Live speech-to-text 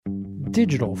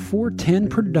Digital 410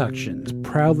 Productions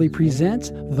proudly presents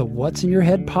the What's in Your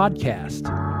Head podcast.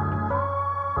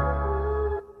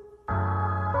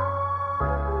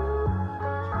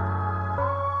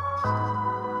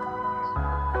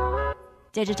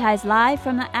 Digitized live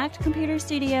from the ACT Computer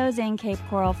Studios in Cape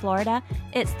Coral, Florida,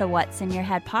 it's the What's in Your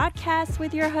Head podcast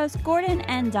with your hosts Gordon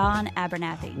and Don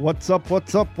Abernathy. What's up,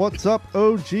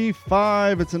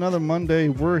 OG5? It's another Monday.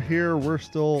 We're here. We're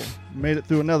still made it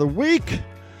through another week.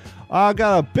 I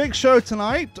got a big show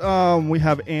tonight. We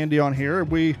have Andy on here.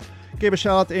 We gave a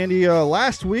shout out to Andy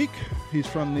last week. He's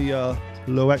from the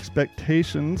Low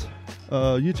Expectations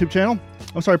YouTube channel.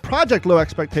 I'm sorry, Project Low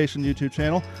Expectation YouTube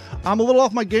channel. I'm a little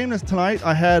off my game tonight.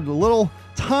 I had a little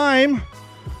time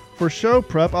for show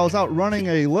prep. I was out running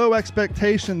a Low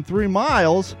Expectation 3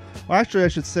 miles. Or actually, I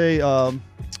should say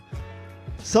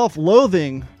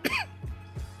self-loathing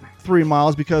 3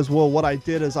 miles because, well, what I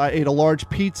did is I ate a large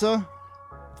pizza,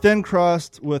 thin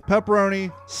crust with pepperoni,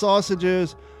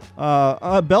 sausages,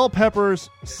 bell peppers,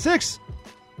 6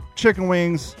 chicken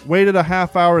wings, waited a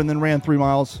half hour, and then ran 3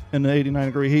 miles in an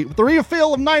 89-degree heat with a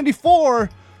refill of 94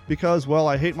 because, well,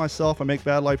 I hate myself. I make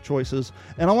bad life choices,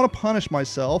 and I want to punish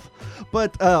myself.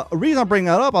 But a reason I bring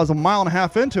that up, I was 1.5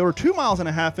 miles into it, or 2.5 miles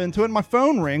into it, and my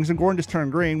phone rings, and Gordon just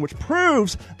turned green, which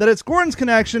proves that it's Gordon's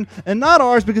connection and not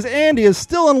ours because Andy is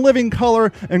still in living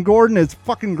color, and Gordon is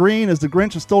fucking green as the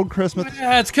Grinch who stole Christmas.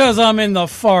 That's because I'm in the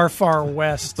far, far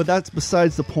west. But that's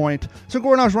besides the point. So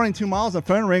Gordon, I was running 2 miles, and the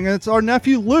phone ring, and it's our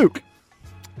nephew Luke.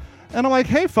 And I'm like,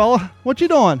 hey, fella, what you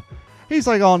doing? He's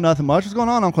like, oh, nothing much. What's going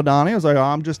on, Uncle Donnie? I was like, oh,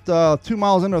 I'm just 2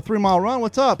 miles into a 3-mile run.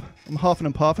 What's up? I'm huffing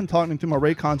and puffing, talking to my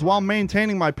Raycons while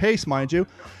maintaining my pace, mind you.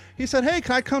 He said, hey,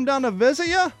 can I come down to visit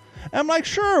you? And I'm like,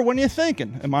 sure. When are you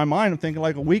thinking? In my mind, I'm thinking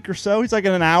like a week or so. He's like,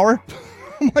 in an hour.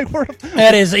 I'm like, where?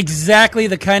 That is exactly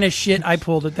the kind of shit I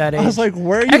pulled at that age. I was like,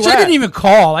 where are you Actually, at? I didn't even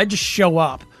call. I just show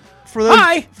up.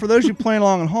 For those you playing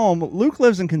along at home, Luke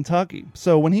lives in Kentucky.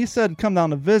 So when he said come down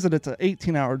to visit, it's an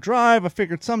 18-hour drive. I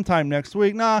figured sometime next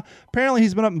week. Nah, apparently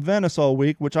he's been up in Venice all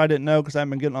week, which I didn't know because I haven't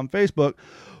been getting on Facebook.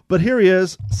 But here he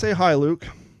is. Say hi, Luke.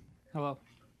 Hello.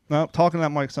 No, talking to that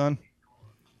mic, son.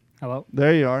 Hello.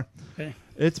 There you are. Okay.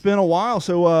 It's been a while.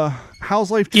 So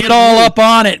how's life treating Get all you? up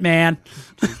on it, man.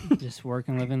 Just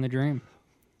working, living the dream.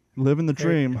 Living the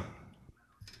dream.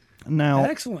 Now,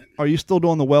 Excellent. are you still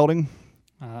doing the welding?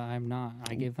 I'm not.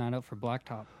 I gave that up for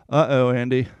blacktop. Uh-oh,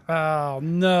 Andy. Oh,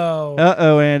 no.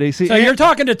 Uh-oh, Andy. See, So you're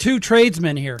talking to two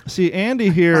tradesmen here. See,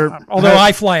 Andy here... Although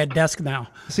I fly a desk now.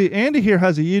 See, Andy here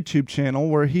has a YouTube channel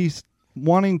where he's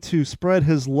wanting to spread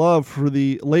his love for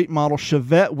the late model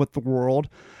Chevette with the world,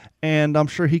 and I'm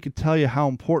sure he could tell you how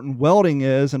important welding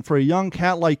is, and for a young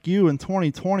cat like you in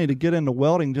 2020 to get into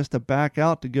welding just to back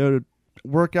out to go to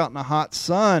work out in the hot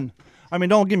sun. I mean,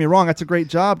 don't get me wrong, that's a great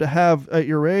job to have at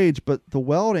your age, but the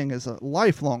welding is a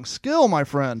lifelong skill, my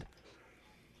friend.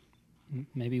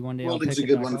 Maybe one day Welding's I'll a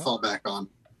pick good one to up. fall back on.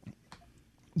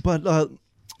 But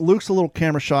Luke's a little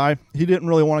camera shy. He didn't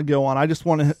really want to go on. I just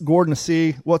wanted Gordon to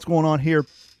see what's going on here.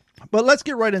 But let's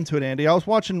get right into it, Andy. I was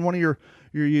watching one of your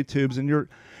YouTubes, and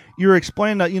you're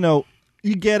explaining that,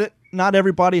 you get it. Not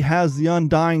everybody has the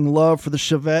undying love for the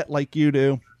Chevette like you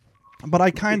do. But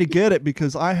I kind of get it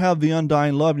because I have the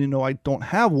undying love. I don't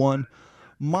have one.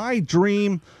 My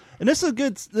dream, and this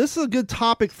is a good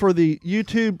topic for the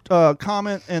YouTube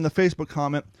comment and the Facebook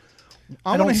comment.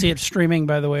 I don't see it streaming,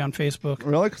 by the way, on Facebook.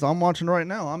 Really? Because I'm watching right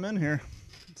now. I'm in here.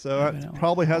 So it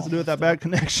probably has to do with that bad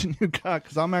connection you got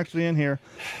because I'm actually in here.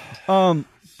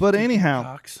 But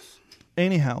anyhow,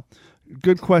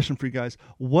 good question for you guys.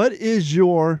 What is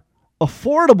your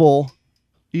affordable,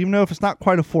 even though if it's not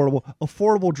quite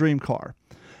affordable dream car?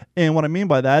 And what I mean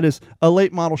by that is a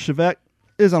late model Chevette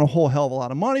isn't a whole hell of a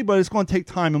lot of money, but it's going to take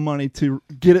time and money to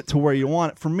get it to where you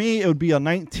want it. For me, it would be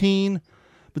between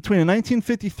a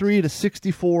 1953 to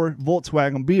 64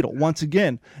 Volkswagen Beetle. Once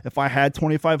again, if I had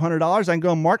 $2,500, I can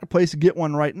go on Marketplace and get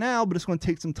one right now, but it's going to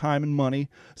take some time and money.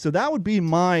 So that would be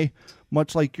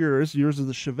much like yours. Yours is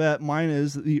the Chevette. Mine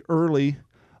is the early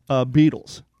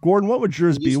Beetles. Gordon, what would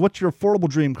yours be? What's your affordable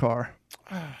dream car?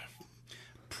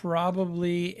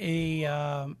 Probably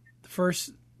a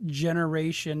first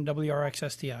generation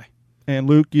WRX STI. And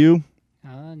Luke, you?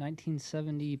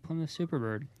 1970 Plymouth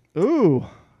Superbird. Ooh,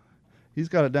 he's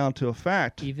got it down to a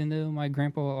fact. Even though my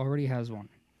grandpa already has one.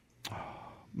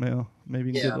 Well, maybe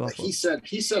you can Yeah, get it but off. he said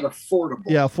affordable.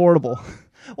 Yeah, affordable.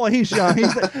 Well, he's young.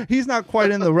 He's not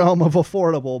quite in the realm of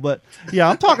affordable, but yeah,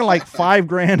 I'm talking like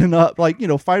 $5,000 and up, like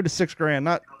 $5,000 to $6,000,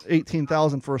 not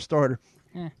 $18,000 for a starter.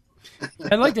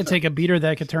 I'd like to take a beater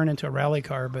that could turn into a rally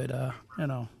car, but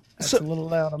that's a little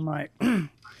loud on my.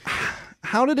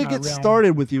 How did it get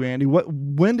started with you, Andy?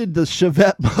 When did the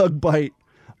Chevette bug bite?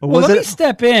 Well, let me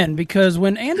step in, because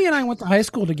when Andy and I went to high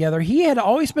school together, he had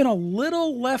always been a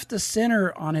little left of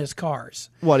center on his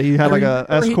cars. What, he had like a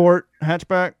Escort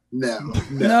hatchback?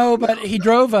 No, but he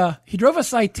drove a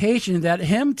Citation that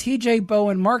him, TJ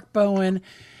Bowen, Mark Bowen,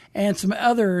 and some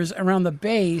others around the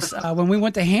base. When we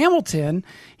went to Hamilton,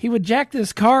 he would jack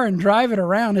this car and drive it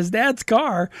around, his dad's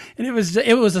car, and it was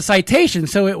a Citation,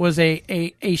 so it was a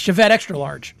Chevette extra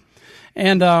large.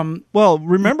 And well,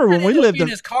 remember when we lived in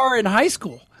his car in high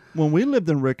school. When we lived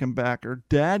in Rickenbacker,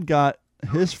 Dad got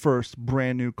his first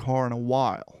brand new car in a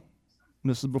while. And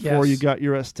this is before you got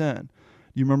your S10.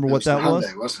 You remember what that was?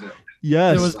 Hyundai, wasn't it?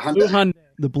 Yes. It was blue Hyundai.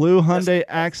 The blue Hyundai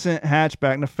Accent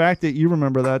hatchback. And the fact that you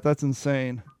remember that's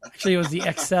insane. Actually, it was the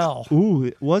XL. Ooh,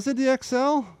 was it the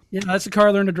XL? Yeah, that's the car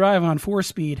I learned to drive on,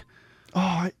 4-speed.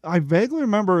 Oh, I vaguely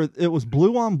remember it was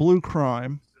blue on blue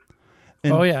crime.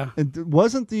 And,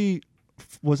 was it a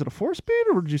 4-speed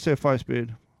or did you say a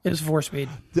 5-speed? It was 4-speed.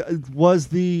 Was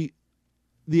the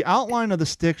outline of the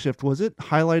stick shift, was it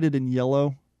highlighted in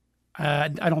yellow? I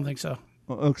don't think so.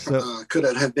 Could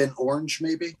it have been orange,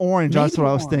 maybe? Orange, that's what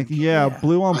I was thinking. Yeah,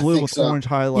 blue on blue with orange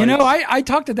highlights. You know, I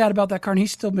talked to Dad about that car, and he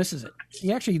still misses it.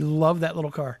 He actually loved that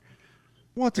little car.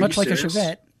 Much like a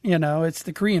Chevette. You know, it's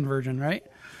the Korean version, right?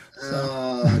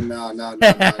 No.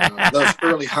 Those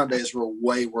early Hyundais were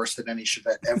way worse than any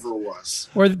Chevette ever was.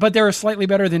 But they were slightly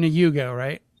better than a Yugo,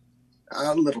 right?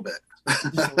 A little bit.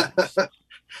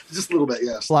 Just a little bit,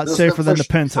 yes. A lot safer than the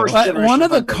Pinto. But one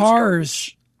of the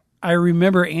cars I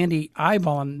remember Andy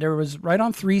eyeballing, there was right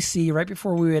on 3C, right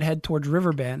before we would head towards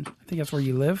Riverbend. I think that's where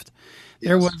you lived. Yes.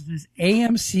 There was this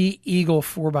AMC Eagle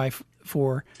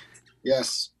 4x4.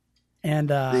 Yes. And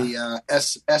the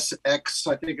SX,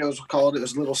 I think it was called. It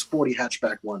was a little sporty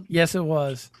hatchback one. Yes, it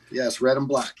was. Yes, red and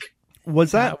black.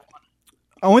 Was that...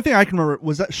 Only thing I can remember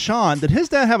was that Sean, did his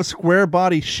dad have a square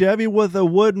body Chevy with a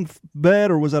wooden bed,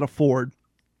 or was that a Ford?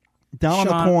 Down on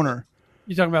the corner.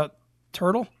 You talking about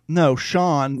Turtle? No,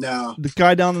 Sean. No. The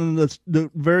guy down in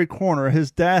the very corner. His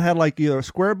dad had like either a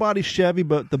square body Chevy,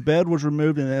 but the bed was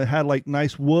removed and it had like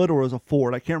nice wood, or it was a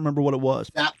Ford. I can't remember what it was.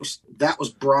 That was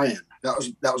Brian.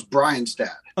 That was Brian's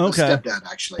dad. Okay.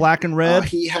 Stepdad, actually. Black and red.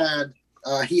 He had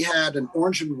an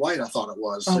orange and white, I thought it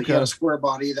was. So he had a square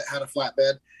body that had a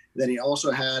flatbed. Then he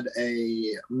also had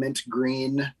a mint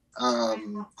green, I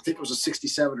think it was a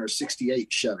 67 or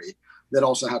 68 Chevy that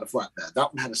also had a flatbed.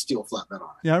 That one had a steel flatbed on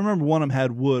it. Yeah, I remember one of them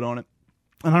had wood on it.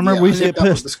 And I remember we'd get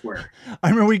pissed. I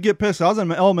remember we'd get pissed. I was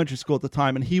in elementary school at the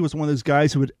time, and he was one of those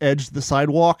guys who would edge the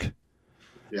sidewalk.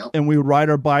 Yep. And we would ride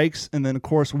our bikes, and then, of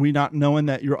course, we not knowing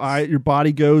that your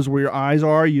body goes where your eyes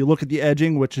are, you look at the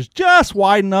edging, which is just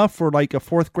wide enough for like a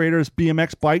fourth grader's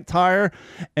BMX bike tire,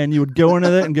 and you would go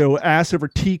into it and go ass over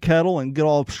tea kettle and get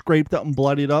all scraped up and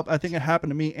bloodied up. I think it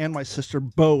happened to me and my sister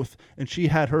both, and she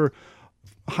had her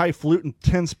high fluting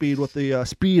 10-speed with the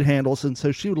speed handles, and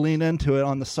so she would lean into it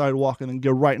on the sidewalk and then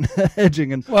go right in the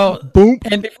edging and boom.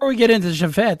 And before we get into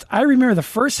Chevette, I remember the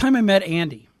first time I met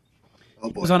Andy.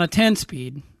 It was on a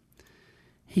 10-speed.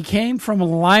 He came from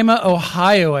Lima,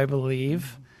 Ohio, I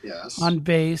believe. Yes. On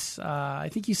base. I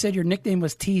think you said your nickname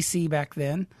was TC back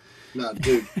then. No,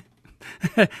 dude.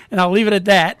 And I'll leave it at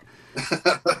that.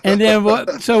 And then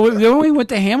then we went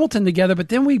to Hamilton together, but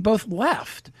then we both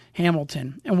left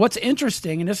Hamilton. And what's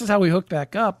interesting, and this is how we hooked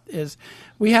back up, is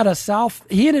we had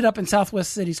he ended up in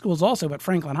Southwest City Schools also, but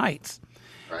Franklin Heights.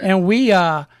 Right.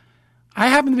 And I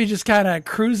happened to be just kind of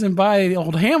cruising by the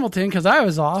old Hamilton because I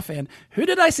was off, and who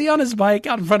did I see on his bike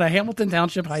out in front of Hamilton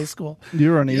Township High School?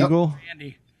 You were an Eagle?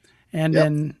 Andy. And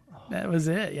then that was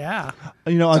it, yeah.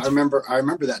 You know, I remember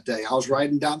that day. I was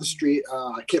riding down the street.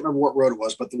 I can't remember what road it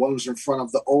was, but the one was in front of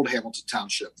the old Hamilton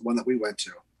Township, the one that we went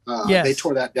to. Yes. They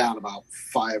tore that down about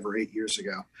 5 or 8 years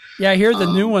ago. Yeah, I hear the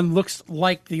new one looks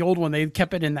like the old one. They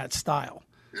kept it in that style.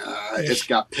 It's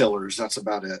got pillars. That's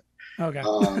about it. Okay.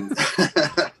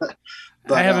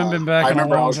 But, I haven't been back. I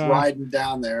remember I was riding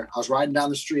down there. I was riding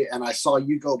down the street, and I saw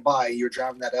you go by. You were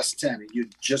driving that S10, and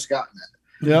you'd just gotten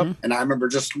it. Yep. And I remember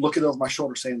just looking over my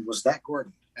shoulder, saying, "Was that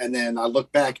Gordon?" And then I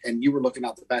looked back, and you were looking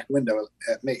out the back window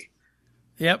at me.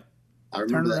 Yep. I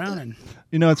remember Turned that. Around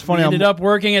and it's funny. We ended up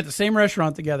working at the same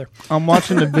restaurant together. I'm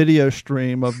watching the video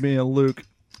stream of me and Luke,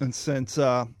 and since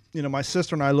my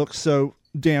sister and I look so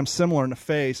damn similar in the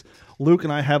face, Luke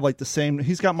and I have like the same.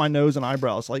 He's got my nose and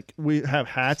eyebrows. Like we have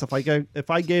hats. If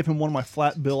I gave him one of my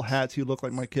flat bill hats, he'd look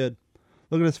like my kid.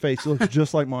 Look at his face. He looks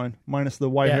just like mine, minus the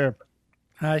white hair.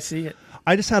 I see it.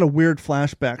 I just had a weird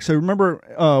flashback. So remember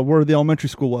where the elementary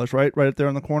school was, right? Right up there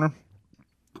in the corner.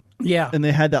 Yeah. And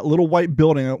they had that little white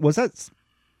building. Was that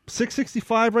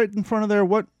 665 right in front of there?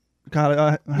 What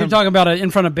God, you're talking about it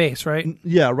in front of base, right?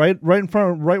 Yeah, right in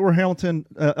front, right where Hamilton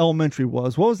Elementary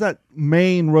was. What was that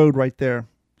main road right there?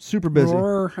 Super busy.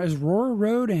 Roar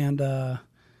Road and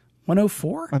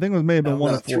 104. I think it may have been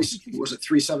 104. Was it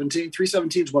 317?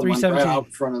 317 is one right out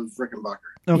in front of Rickenbacker.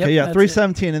 Okay, yeah,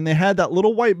 317, and they had that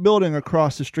little white building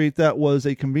across the street that was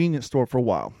a convenience store for a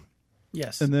while.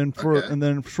 Yes, and then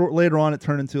short later on, it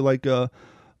turned into like a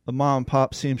mom and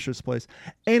pop seamstress place.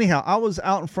 Anyhow, I was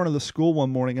out in front of the school one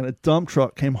morning, and a dump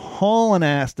truck came hauling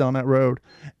ass down that road,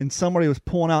 and somebody was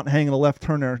pulling out and hanging a left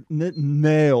turn there, and it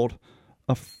nailed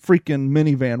a freaking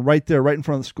minivan right there, right in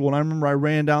front of the school. And I remember I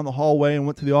ran down the hallway and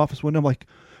went to the office window. I'm like,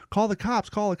 call the cops.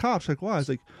 Like, why? I was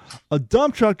like, a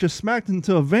dump truck just smacked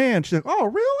into a van. She's like, oh,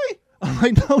 really? I'm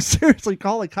like, no, seriously,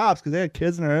 call the cops, because they had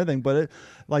kids and everything. But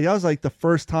that was like the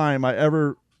first time I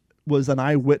ever was an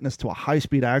eyewitness to a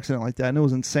high-speed accident like that. And it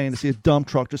was insane to see a dump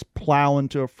truck just plow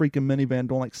into a freaking minivan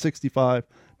doing like 65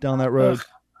 down that road.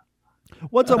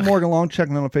 What's up, Morgan Long,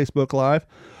 checking on Facebook Live.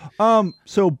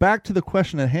 So back to the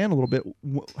question at hand a little bit.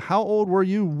 How old were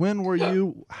you? When were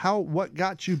you? What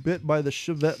got you bit by the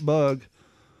Chevette bug?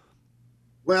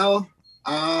 Well,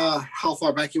 how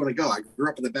far back you want to go? I grew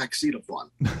up in the back seat of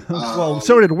one. Well,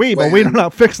 so did we, but we don't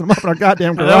know fixing them up in our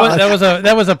goddamn garage.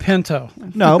 That was a Pinto.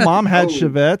 No, Mom had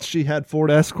Chevettes. She had Ford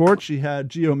Escorts. She had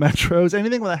Geo Metros.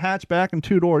 Anything with a hatchback and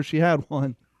 2 doors, she had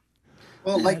one.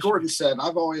 Well, like Gordon said,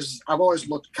 I've always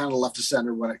looked kind of left to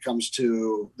center when it comes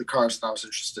to the cars that I was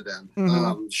interested in.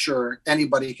 Mm-hmm. Sure,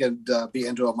 anybody could be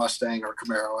into a Mustang or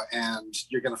Camaro, and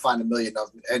you're going to find a million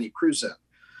of them any cruise in.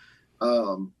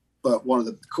 But one of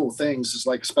the cool things is,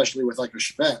 like, especially with like a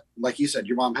Chevette, like you said,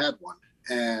 your mom had one,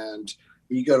 and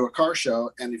you go to a car show,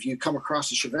 and if you come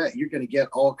across a Chevette, you're going to get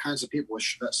all kinds of people with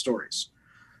Chevette stories.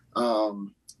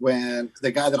 When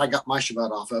the guy that I got my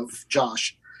Chevette off of,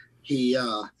 Josh,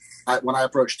 when I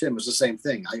approached him, it was the same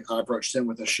thing. I approached him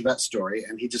with a Chevette story,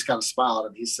 and he just kind of smiled,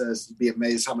 and he says, "You'd be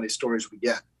amazed how many stories we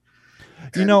get."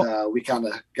 We kind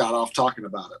of got off talking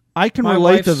about it. I can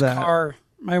relate to that.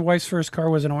 My wife's first car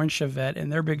was an orange Chevette,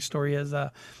 and their big story is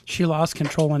she lost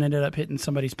control and ended up hitting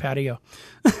somebody's patio.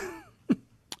 I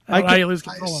don't know how you lose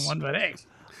control in one, but hey.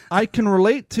 I can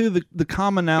relate to the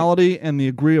commonality and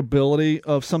the agreeability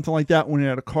of something like that when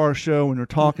you're at a car show, when you're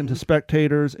talking to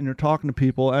spectators and you're talking to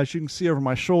people. As you can see over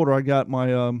my shoulder, I got my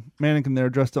mannequin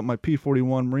there dressed up in my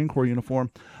P-41 Marine Corps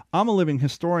uniform. I'm a living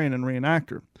historian and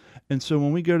reenactor. And so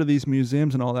when we go to these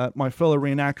museums and all that, my fellow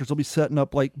reenactors will be setting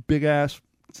up like big-ass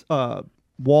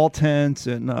wall tents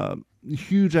and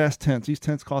huge-ass tents. These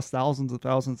tents cost thousands of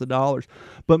dollars.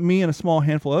 But me and a small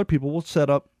handful of other people will set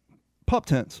up pup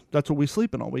tents. That's what we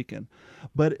sleep in all weekend.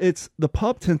 But it's the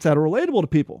pup tents that are relatable to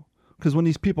people, because when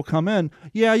these people come in,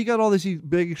 yeah, you got all these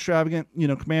big extravagant,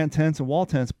 command tents and wall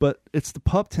tents, but it's the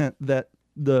pup tent that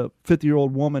the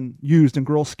 50-year-old woman used in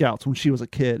Girl Scouts when she was a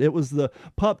kid. It was the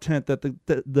pup tent that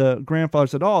the grandfather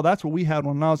said, oh, that's what we had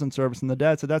when I was in service, and the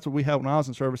dad said, that's what we had when I was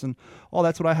in service, and oh,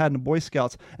 that's what I had in the Boy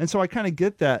Scouts. And so I kind of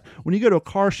get that. When you go to a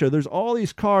car show, there's all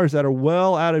these cars that are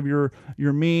well out of your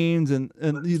means, and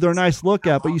they're nice to look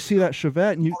at, but you see that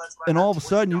Chevette, and all of a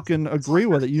sudden you can agree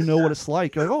with it. You know what it's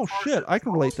like. You're like, oh shit, I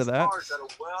can relate to that.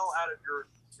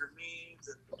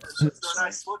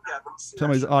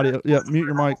 Somebody's audio. Yeah, mute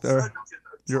your mic there.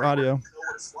 Your audio.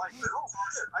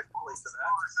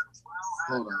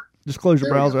 Hold on. Just close your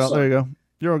browser out. There you go.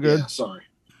 You're all good. Yeah, sorry.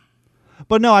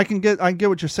 But no, I can get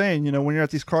what you're saying. When you're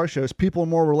at these car shows, people are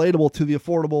more relatable to the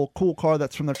affordable, cool car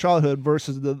that's from their childhood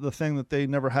versus the thing that they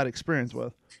never had experience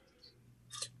with.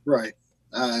 Right.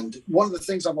 And one of the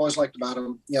things I've always liked about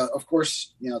them, of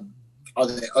course, are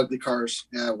they ugly cars?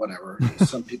 Yeah, whatever.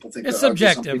 Some people think it's they're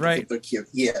subjective, ugly. Some people right? think they're cute.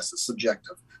 Yes, it's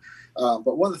subjective.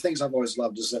 But one of the things I've always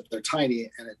loved is that they're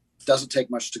tiny and it doesn't take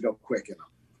much to go quick in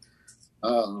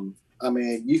them.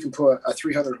 You can put a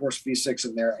 300 horse V6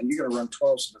 in there and you're going to run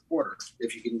 12s and a quarter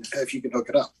if you can hook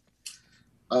it up.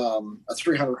 A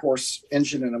 300 horse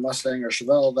engine in a Mustang or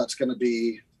Chevelle, that's going to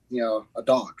be a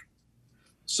dog.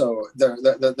 So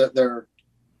they're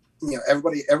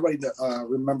everybody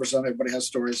remembers them. Everybody has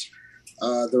stories.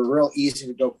 They're real easy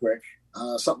to go quick.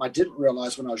 Something I didn't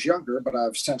realize when I was younger, but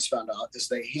I've since found out, is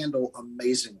they handle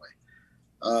amazingly.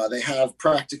 They have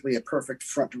practically a perfect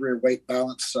front to rear weight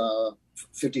balance,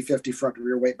 50-50 front to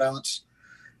rear weight balance.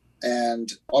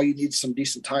 And all you need is some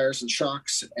decent tires and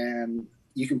shocks, and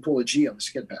you can pull a G on the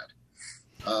skid pad.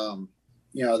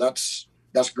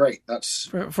 That's great.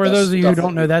 For those of you who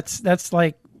don't know, that's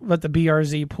like what the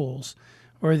BRZ pulls.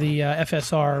 or the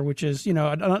FSR, which is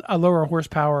a lower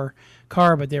horsepower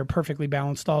car, but they're perfectly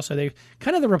balanced. Also, they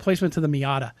kind of the replacement to the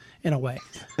Miata in a way.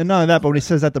 And not only that, but when he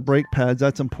says that the brake pads,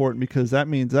 that's important because that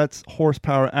means that's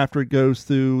horsepower after it goes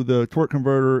through the torque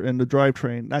converter and the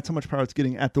drivetrain. That's how much power it's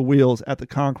getting at the wheels, at the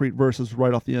concrete versus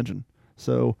right off the engine.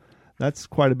 So that's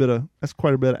quite a bit of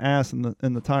ass in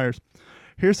the tires.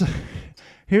 Here's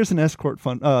an Escort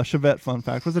Chevette fun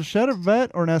fact. Was it a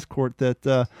Chevette or an Escort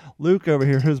that Luke over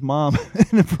here, his mom,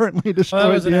 inadvertently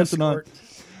destroyed the engine on?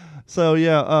 So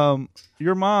yeah,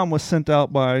 your mom was sent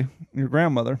out by your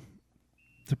grandmother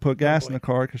to put gas in the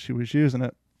car because she was using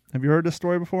it. Have you heard this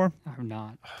story before? I have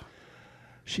not.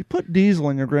 She put diesel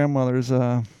in your grandmother's.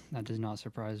 That does not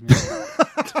surprise me.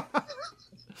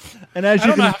 And as I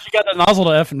don't know how she got the nozzle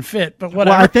to effing fit, but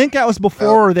whatever. Well, I think that was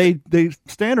before they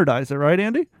standardized it, right,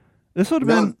 Andy? This would have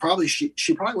been probably she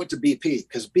probably went to BP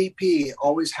because BP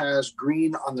always has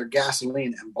green on their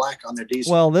gasoline and black on their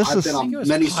diesel. Well, I've been on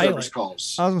many service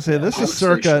calls. I was gonna say this is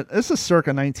circa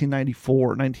 1994,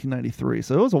 1993,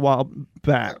 so it was a while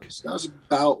back. That was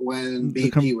about when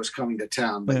BP was coming to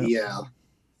town, but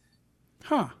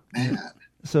man.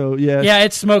 So yeah,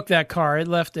 it smoked that car. It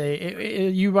left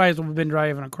you guys have been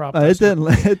driving a crop. It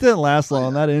didn't last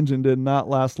long. That engine did not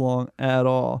last long at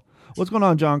all. What's going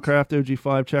on, John Kraft,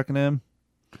 OG5 checking in?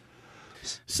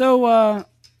 So,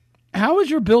 how is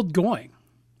your build going?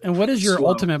 And what is your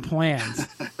ultimate plans?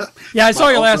 Yeah, I saw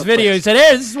your last video. You said,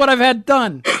 hey, this is what I've had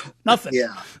done. Nothing.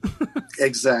 Yeah,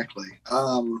 exactly.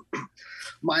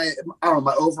 My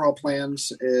overall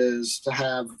plans is to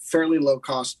have fairly low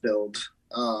cost build.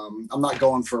 I'm not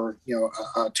going for,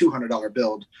 a $200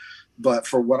 build, but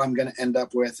for what I'm going to end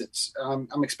up with,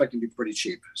 I'm expecting to be pretty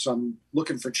cheap. So I'm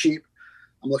looking for cheap.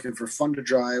 I'm looking for fun to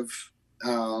drive.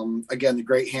 Again, the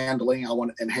great handling. I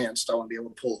want it enhanced. I want to be able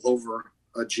to pull over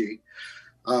a G.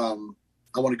 I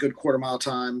want a good quarter mile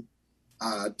time,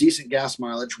 decent gas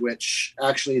mileage, which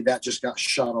actually that just got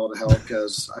shot all to hell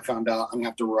because I found out I'm going to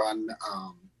have to run,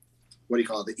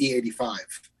 the E85.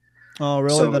 Oh,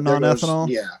 really? So the non-ethanol?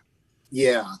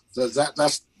 Yeah. So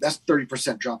that's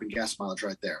 30% drop in gas mileage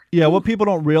right there. Yeah, what people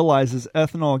don't realize is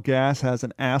ethanol gas has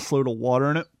an assload of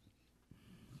water in it.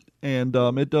 And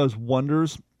it does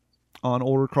wonders on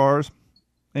older cars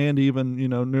and even,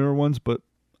 newer ones. But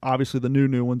obviously the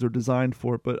new ones are designed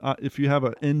for it. But if you have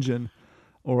an engine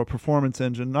or a performance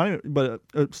engine, but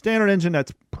a standard engine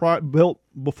that's built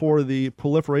before the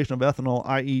proliferation of ethanol,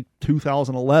 i.e.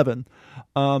 2011,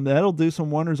 that'll do some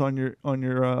wonders on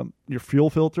your fuel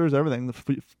filters, everything,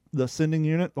 the sending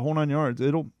unit, the whole 9 yards.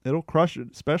 It'll crush it,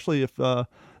 especially if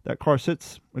that car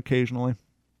sits occasionally.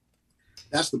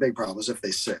 That's the big problem is if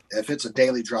they sit. If it's a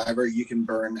daily driver, you can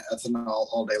burn ethanol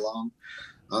all day long.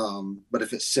 But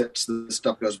if it sits, the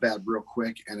stuff goes bad real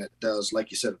quick, and it does, like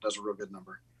you said, it does a real good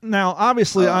number. Now,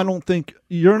 obviously, I don't think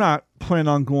you're not planning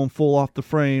on going full off the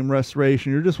frame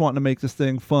restoration. You're just wanting to make this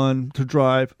thing fun to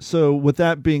drive. So, with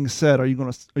that being said, are you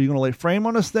going to lay frame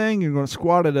on this thing? You're going to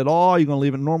squat it at all? You're going to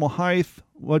leave it normal height?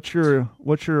 What's your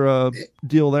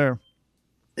deal there?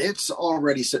 It's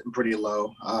already sitting pretty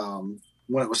low.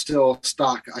 When it was still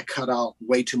stock, I cut out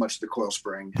way too much of the coil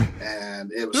spring,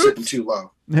 and it was sitting too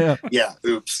low. Yeah.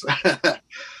 Oops. I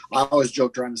always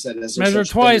joked around and said, measure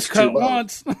twice, cut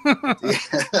once.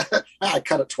 I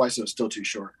cut it twice, it was still too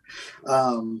short.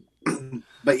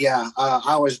 But yeah, I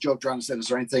always joked around and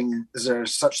said, is there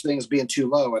such thing as being too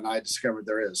low? And I discovered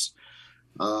there is.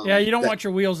 You don't want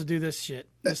your wheels to do this shit.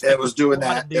 It was doing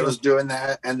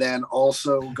that. And then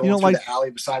also going through the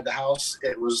alley beside the house,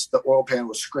 the oil pan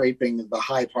was scraping the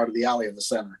high part of the alley in the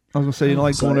center. I was going to say, you don't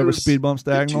like going over speed bumps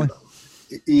diagonally?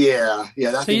 Yeah.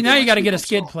 So now you got to get a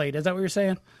skid plate. Is that what you're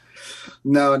saying?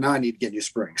 No, now I need to get new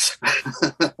springs.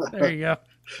 There you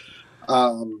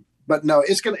go. But no, it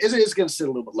is going to sit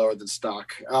a little bit lower than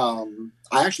stock.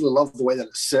 I actually love the way that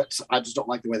it sits. I just don't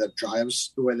like the way that it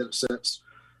drives, the way that it sits.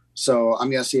 So I'm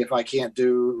going to see if I can't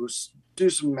do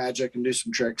some magic and do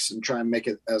some tricks and try and make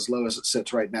it as low as it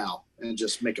sits right now and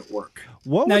just make it work.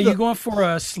 Now, you going for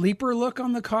a sleeper look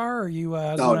on the car? Or are you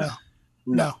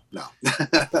No.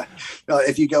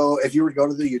 If you were to go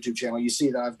to the YouTube channel, you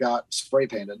see that I've got spray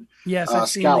painted. Yes, I've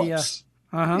scallops.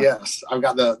 Yes, I've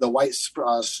got the white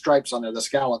stripes on there, the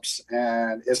scallops,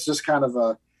 and it's just kind of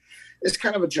a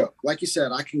joke. Like you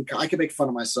said, I can make fun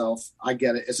of myself. I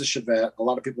get it. It's a Chevette. A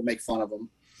lot of people make fun of them.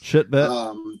 Shit bet.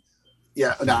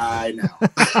 Yeah, I know.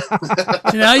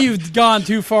 So now you've gone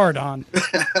too far, Don.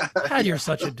 God, you're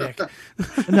such a dick.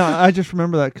 No, I just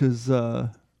remember that because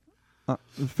a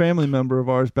family member of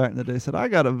ours back in the day said, I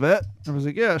got a vet. I was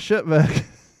like, yeah, shit vet.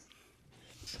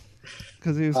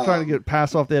 because he was trying to get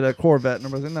passed off the Corvette, and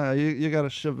everybody said, no, you got a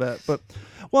Chevette. But,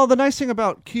 well, the nice thing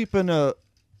about keeping a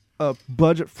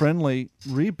budget-friendly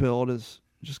rebuild is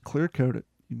just clear coat it.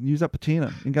 You can use that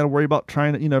patina. You got to worry about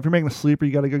trying to, if you're making a sleeper,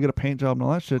 you got to go get a paint job and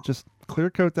all that shit. Just clear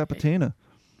coat that patina.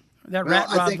 That rat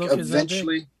rod I think look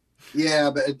eventually, is yeah,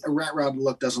 but a rat rod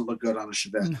look doesn't look good on a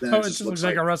Chevette. No, it just looks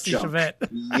like a rusty junk. Chevette.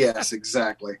 Yes,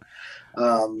 exactly.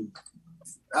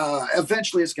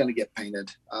 Eventually, it's going to get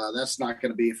painted. That's not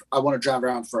going to be. I want to drive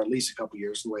around for at least a couple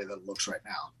years the way that it looks right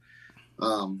now.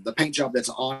 The paint job that's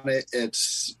on it,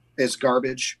 it's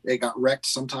garbage. It got wrecked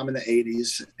sometime in the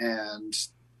 80s, and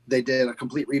they did a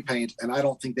complete repaint, and I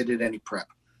don't think they did any prep.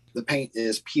 The paint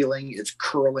is peeling, it's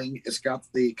curling, it's got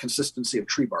the consistency of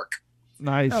tree bark.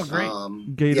 Nice. Oh, great.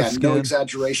 Gator yeah, skin. no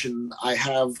exaggeration. I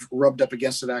have rubbed up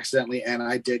against it accidentally, and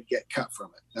I did get cut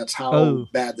from it. That's how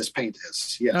bad this paint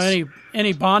is. Yes.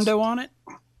 Any Bondo on it?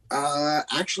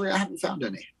 Actually, I haven't found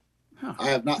any. Huh. I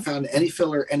have not found any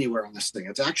filler anywhere on this thing.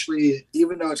 It's actually,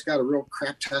 even though it's got a real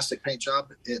craptastic paint job,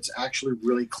 it's actually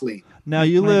really clean. Now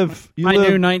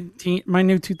my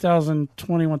new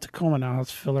 2021 Tacoma now has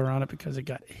filler on it because it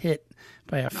got hit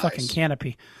by a fucking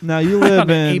canopy. Now you live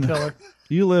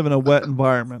in a wet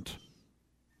environment.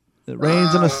 It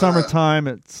rains in the summertime.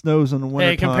 It snows in the winter.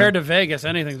 Hey, compared to Vegas,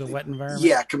 anything's a wet environment.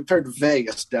 Yeah, compared to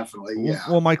Vegas, definitely. Yeah.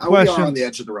 Well, my We question are on the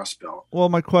edge of the Rust Belt. Well,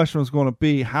 my question was going to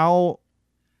be how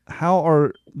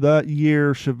are that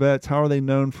year Chevettes? How are they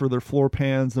known for their floor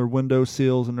pans, their window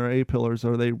seals, and their A-pillars?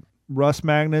 Are they rust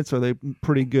magnets? Are they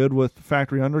pretty good with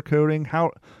factory undercoating?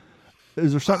 How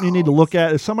is there something you need to look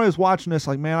at? If somebody's watching this,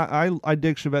 like, man, I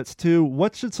dig Chevettes too.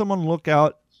 What should someone look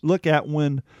at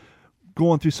when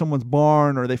going through someone's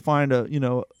barn, or they find a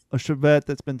Chevette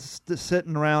that's been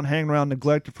sitting around, hanging around,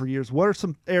 neglected for years? What are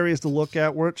some areas to look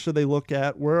at? What should they look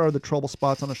at? Where are the trouble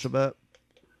spots on a Chevette?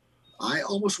 I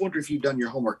almost wonder if you've done your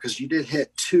homework, because you did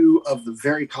hit two of the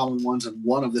very common ones and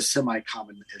one of the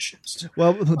semi-common issues.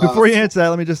 Well, before you answer that,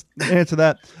 let me just answer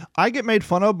that. I get made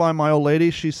fun of by my old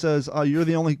lady. She says, you're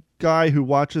the only guy who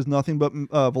watches nothing but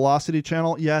Velocity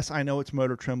Channel. Yes, I know it's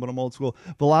Motor Trend, but I'm old school.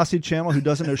 Velocity Channel, who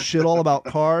doesn't know shit all about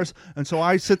cars. And so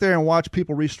I sit there and watch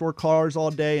people restore cars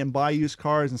all day and buy used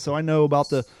cars. And so I know about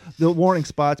the warning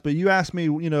spots. But you ask me,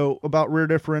 about rear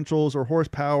differentials or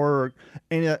horsepower or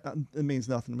any, it means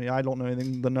nothing to me. I don't know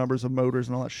anything, the numbers of motors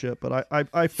and all that shit. But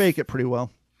I fake it pretty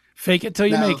well. Fake it till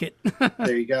you make it.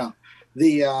 There you go.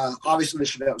 The obviously the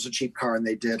Chevette was a cheap car, and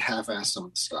they did half-ass some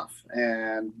of the stuff.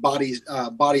 And body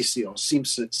seal,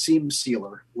 seam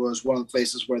sealer was one of the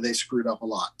places where they screwed up a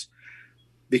lot.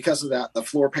 Because of that, the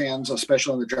floor pans,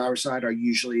 especially on the driver's side, are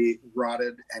usually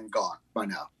rotted and gone by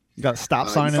now. You got a stop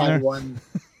sign in there?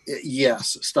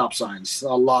 Yes, stop signs. A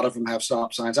lot of them have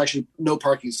stop signs. Actually, no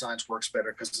parking signs works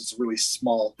better because it's a really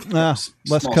small, less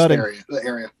small cutting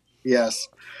area. Yes.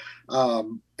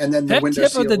 And then the window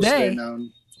seals, they're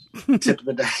known. Tip of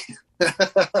the day.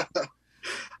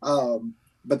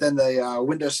 But then the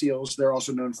window seals, they're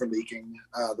also known for leaking,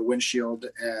 the windshield,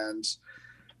 and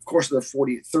of course the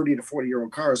 30 to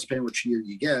 40-year-old cars, depending which year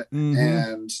you get,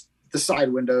 and the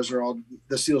side windows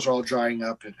the seals are all drying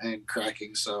up and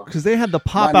cracking. So because they had the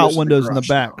pop-out windows in the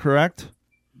back, correct?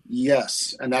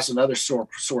 Yes, and that's another sore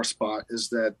spot, is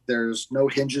that there's no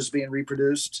hinges being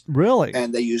reproduced. Really?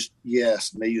 And they use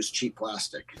cheap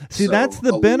plastic. See, that's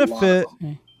the benefit.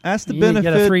 That's the benefit.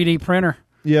 Get a 3D printer.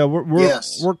 Yeah,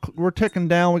 we're ticking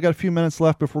down. We got a few minutes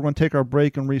left before we're going to take our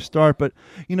break and restart. But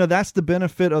that's the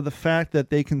benefit of the fact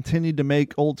that they continued to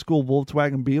make old school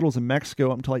Volkswagen Beetles in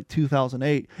Mexico up until like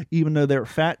 2008, even though they were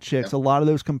fat chicks. Yep. A lot of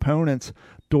those components,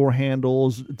 door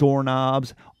handles,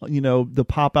 doorknobs, the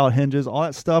pop out hinges, all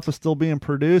that stuff is still being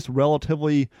produced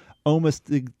relatively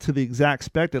almost to the exact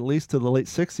spec, at least to the late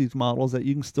 60s models, that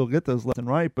you can still get those left and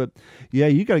right. But yeah,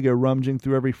 you got to go rummaging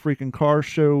through every freaking car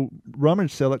show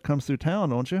rummage sale that comes through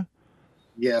town, don't you?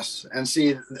 Yes.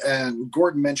 And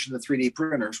Gordon mentioned the 3D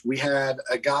printers. We had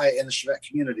a guy in the Chevette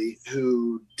community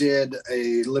who did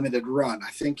a limited run. I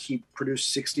think he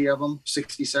produced 60 of them,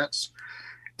 60 sets.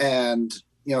 And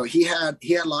he had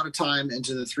a lot of time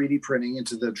into the 3D printing,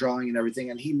 into the drawing and everything,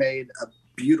 and he made a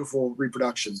beautiful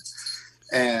reproduction.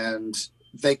 And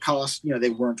they cost, they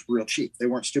weren't real cheap. They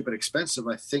weren't stupid expensive.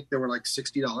 I think they were like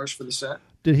 $60 for the set.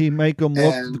 Did he make them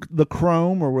look the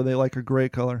chrome, or were they like a gray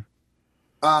color?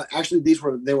 Actually,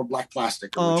 they were black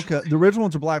plastic. Oh, okay. The original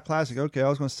ones are black plastic. Okay, I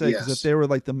was going to say, because yes. if they were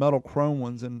like the metal chrome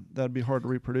ones, then that'd be hard to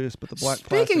reproduce. But the black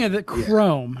Speaking plastic. of the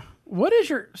chrome, what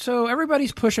is so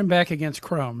everybody's pushing back against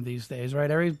chrome these days, right?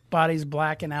 Everybody's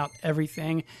blacking out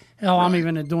everything. Hell, right. I'm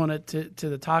even doing it to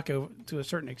the Taco to a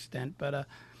certain extent. But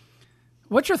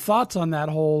what's your thoughts on that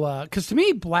whole? Because to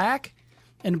me, black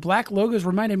And black logos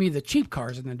reminded me of the cheap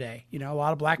cars in the day. You know, a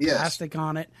lot of black plastic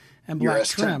on it and black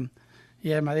trim.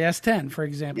 Yeah, my S10, for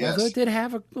example. Although it did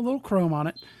have a little chrome on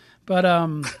it. But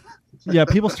yeah,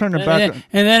 people's turning their back.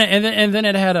 And then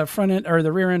it had a front end or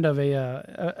the rear end of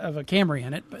a Camry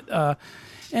in it. But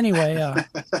anyway,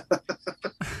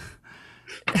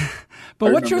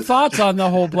 but what's your thoughts on the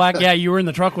whole black? Yeah, you were in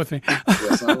the truck with me.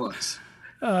 Yes, I was.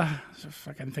 It's a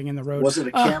fucking thing in the road. Was it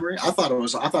a Camry? I thought it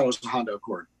was a Honda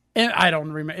Accord. And I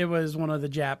don't remember. It was one of the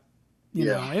Jap. You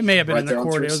know, it may have been in the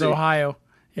Accord. It was Ohio.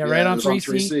 Yeah, right on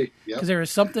 3C. Because there was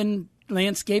something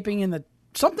landscaping in the.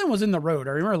 Something was in the road.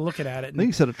 I remember looking at it. I think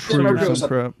you said a tree or some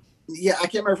crap. Yeah, I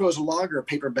can't remember if it was a log or a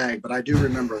paper bag, but I do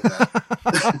remember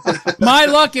that. My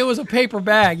luck, it was a paper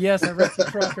bag. Yes, I wrecked the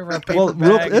truck over a paper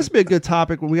bag. This would be a good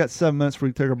topic. We got 7 minutes before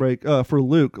we take a break. For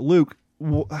Luke. Luke,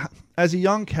 as a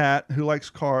young cat who likes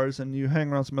cars and you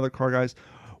hang around some other car guys,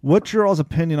 what's your all's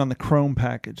opinion on the chrome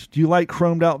package? Do you like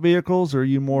chromed out vehicles, or are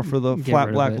you more for the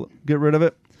flat black? Get rid of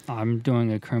it? I'm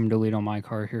doing a chrome delete on my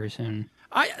car here soon.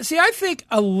 I think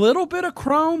a little bit of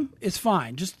chrome is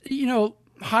fine. Just,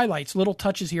 highlights, little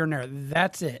touches here and there.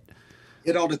 That's it.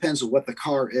 It all depends on what the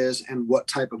car is and what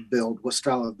type of build, what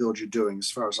style of build you're doing, as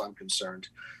far as I'm concerned.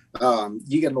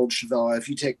 You get an old Chevelle, if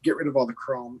you get rid of all the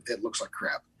chrome, it looks like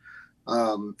crap.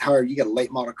 However, you get a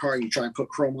late model car and you try and put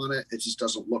chrome on it, it just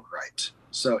doesn't look right.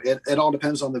 So it all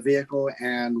depends on the vehicle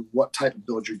and what type of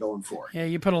build you're going for. Yeah,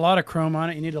 you put a lot of chrome on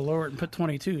it, you need to lower it and put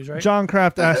 22s, right? John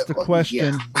Kraft asked a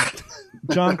question.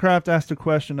 John Kraft asked a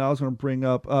question I was going to bring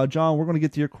up. John, we're going to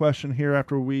get to your question here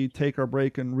after we take our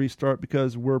break and restart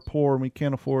because we're poor and we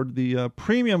can't afford the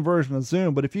premium version of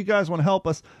Zoom. But if you guys want to help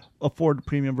us afford the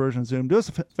premium version of Zoom, do us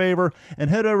a favor and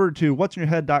head over to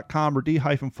what'sinyourhead.com or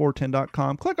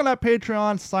d-410.com. Click on that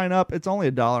Patreon, sign up. It's only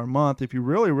 $1 a month. If you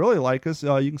really, really like us,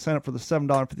 you can sign up for the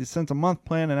 $7.50 a month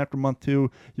plan, and after month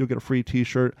 2, you'll get a free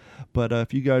t-shirt. But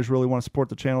if you guys really want to support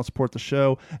the channel, support the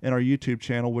show, and our YouTube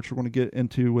channel, which we're going to get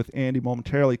into with Andy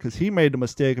momentarily, because he made the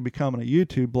mistake of becoming a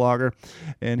YouTube blogger,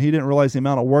 and he didn't realize the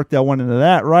amount of work that went into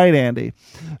that, right, Andy?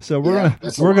 So we're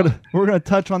gonna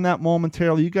touch on that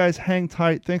momentarily. You guys hang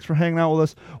tight. Thanks for hanging out with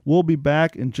us. We'll be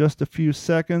back in just a few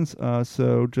seconds,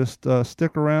 so just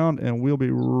stick around, and we'll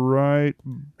be right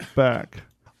back.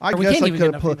 I guess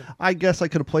I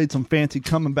could have played some fancy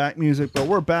coming back music, but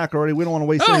we're back already. We don't want to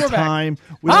waste any time.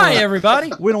 Hi,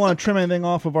 everybody. We don't want to trim anything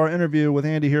off of our interview with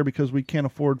Andy here because we can't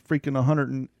afford freaking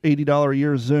 $180 a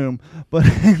year Zoom. But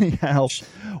anyhow,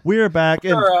 we're back.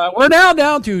 And we're now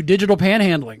down to digital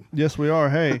panhandling. Yes, we are.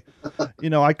 Hey,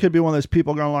 I could be one of those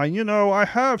people going like, I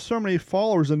have so many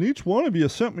followers, and each one of you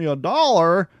sent me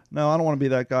 $1. No, I don't want to be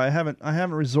that guy. I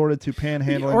haven't resorted to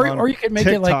panhandling or you could make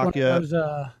TikTok it like one yet.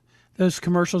 Of those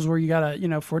commercials where you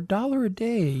gotta, for $1 a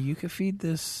day, you could feed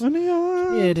this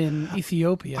kid in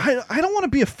Ethiopia. I don't want to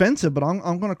be offensive, but I'm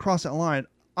going to cross that line.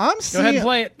 Go ahead and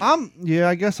play it.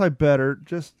 I guess I better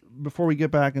just before we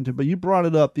get back into. But you brought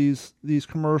it up, these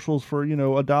commercials for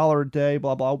 $1 a day,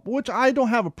 blah blah, which I don't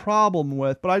have a problem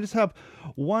with. But I just have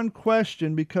one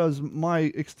question because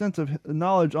my extensive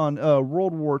knowledge on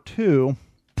World War II.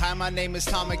 Hi, my name is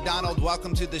Tom McDonald.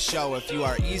 Welcome to the show. If you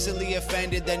are easily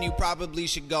offended, then you probably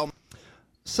should go.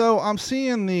 So I'm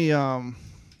seeing the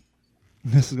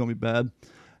this is going to be bad.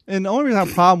 And the only reason I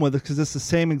have a problem with it is because it's the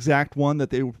same exact one that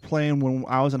they were playing when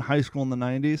I was in high school in the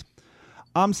 90s.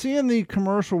 I'm seeing the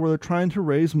commercial where they're trying to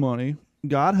raise money.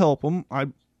 God help them.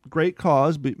 Great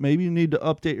cause, but maybe you need to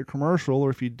update your commercial, or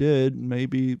if you did,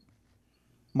 maybe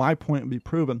my point would be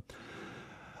proven.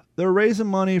 They're raising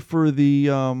money for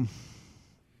the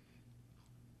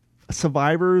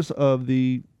survivors of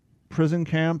the prison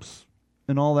camps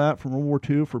and all that from World War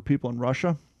II for people in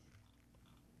Russia.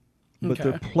 But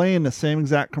they're playing the same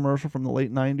exact commercial from the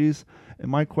late 90s. And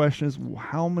my question is,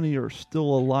 how many are still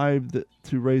alive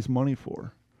to raise money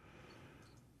for?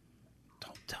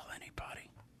 Don't tell anybody.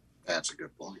 That's a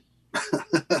good point.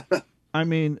 I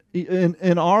mean,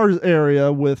 in our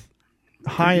area with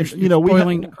high...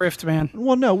 spoiling the grift, man.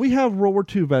 Well, no, we have World War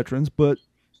II veterans, but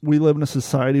we live in a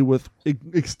society with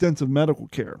extensive medical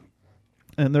care.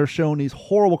 And they're showing these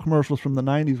horrible commercials from the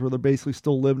 90s where they're basically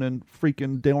still living in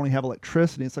freaking, they only have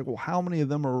electricity. It's like, well, how many of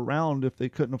them are around if they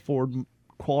couldn't afford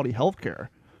quality health care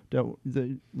that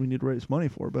we need to raise money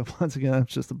for? But once again,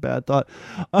 that's just a bad thought.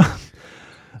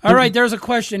 All right, there's a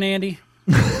question, Andy.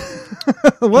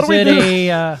 What do we do?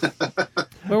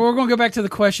 Well, we're going to go back to the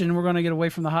question, and we're going to get away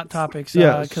from the hot topics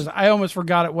because I almost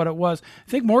forgot what it was.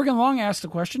 I think Morgan Long asked the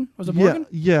question. Was it Morgan?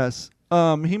 Yes.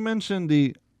 He mentioned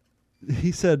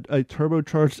he said a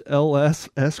turbocharged LS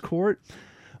Escort.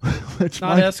 Which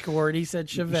Not Escort. He said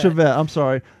Chevette. Chevette. I'm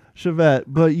sorry. Chevette.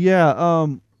 But yeah,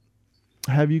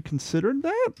 Have you considered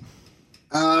that?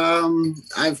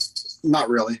 I've not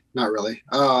really.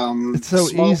 It's so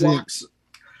easy.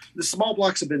 The small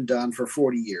blocks have been done for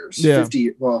 40 years. Yeah.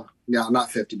 50. Well, yeah,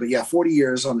 not 50, but yeah, 40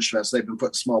 years on the Chevettes. They've been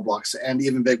putting small blocks and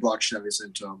even big block Chevys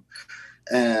into them.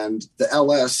 And the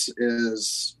LS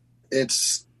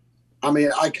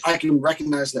I can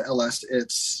recognize the LS.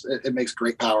 It makes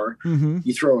great power. Mm-hmm.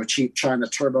 You throw a cheap China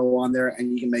turbo on there,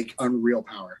 and you can make unreal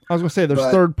power. I was going to say,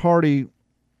 there's third-party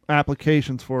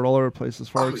applications for it all over the place as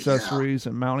far as accessories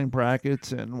and mounting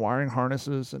brackets and wiring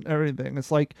harnesses and everything.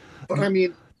 It's like, but I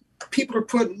mean, people are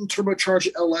putting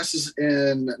turbocharged LSs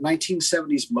in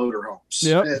 1970s motorhomes.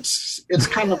 Yep. It's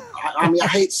kind of. I mean, I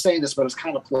hate saying this, but it's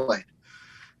kind of played.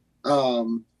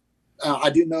 I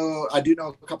do know a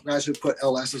couple guys who put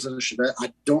LSs in a Chevette.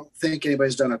 I don't think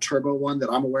anybody's done a turbo one that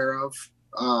I'm aware of.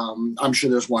 I'm sure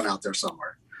there's one out there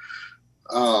somewhere.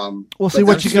 We'll see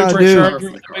what you got to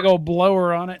do. Big old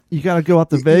blower on it. You got to go out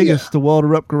to Vegas to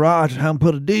Welder Up Garage and have them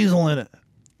put a diesel in it.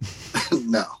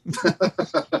 No.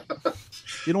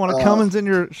 You don't want a Cummins in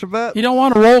your Chevette? You don't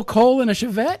want to roll coal in a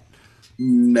Chevette?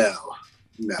 No.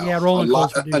 Yeah, rolling coal.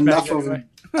 Enough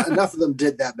of them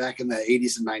did that back in the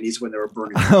 80s and 90s when they were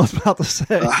burning. I was about to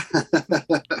say.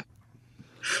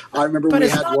 I remember but we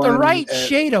it's had not one the right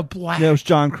shade of black. Yeah, it was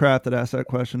John Kraft that asked that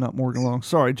question, not Morgan Long.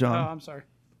 Sorry, John. Oh, I'm sorry.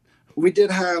 We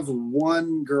did have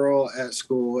one girl at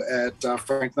school at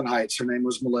Franklin Heights. Her name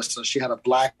was Melissa. She had a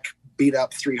black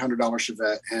beat-up $300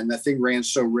 Chevette, and that thing ran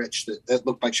so rich that it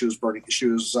looked like she was burning. She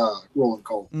was rolling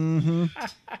coal. Mm-hmm.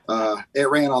 It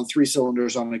ran on 3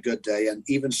 cylinders on a good day, and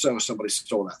even so, somebody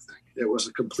stole that thing. It was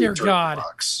a complete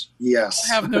box. Yes.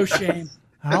 I have no shame.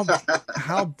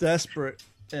 How desperate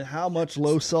and how much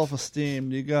low self-esteem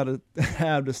do you got to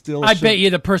have to steal? I bet you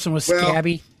the person was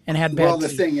scabby and had bad. Well, the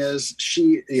thing is,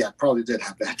 she probably did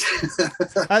have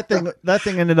that. that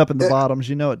thing ended up in the bottoms.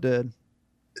 You know it did.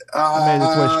 It made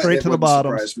its way straight to the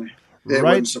bottoms. It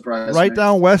wouldn't surprise me. Right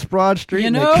down West Broad Street.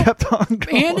 You know, and they kept on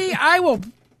going. Andy,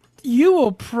 you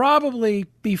will probably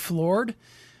be floored,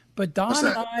 but Don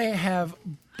and I have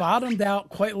bottomed out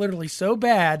quite literally so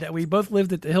bad that we both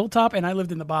lived at the Hilltop, and I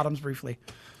lived in the bottoms briefly.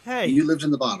 Hey, you lived in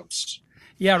the bottoms.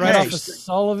 Yeah, right off of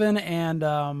Sullivan and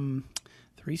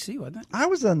 3C, wasn't it?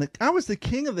 I was the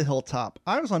king of the Hilltop.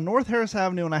 I was on North Harris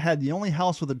Avenue, and I had the only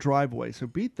house with a driveway. So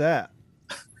beat that.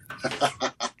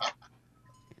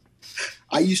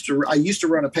 I used to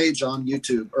run a page on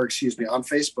YouTube, or excuse me, on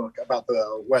Facebook about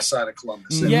the west side of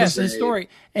Columbus. Yes, his story.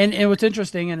 And what's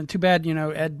interesting, and too bad,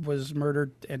 Ed was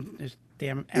murdered and his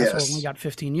damn asshole only got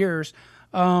 15 years.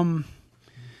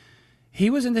 He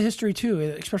was into history too,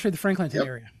 especially the Franklinton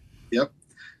area. Yep.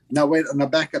 Now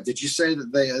back up. Did you say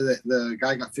that the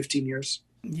guy got 15 years?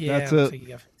 Yeah, that's it. He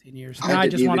got 15 years.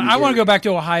 I want to go back to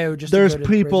Ohio just to go to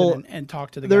prison and talk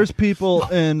to the guy. There's people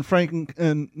in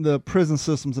the prison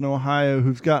systems in Ohio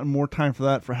who've gotten more time for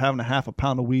that for having a half a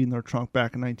pound of weed in their trunk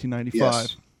back in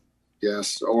 1995.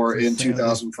 Yes, or in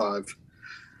 2005.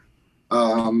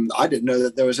 I didn't know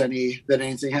that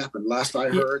anything happened. Last I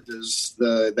heard is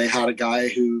they had a guy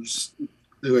who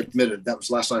admitted. That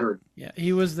was last I heard. Yeah,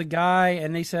 he was the guy,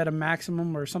 and they said a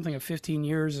maximum or something of 15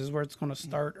 years is where it's going to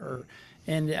start.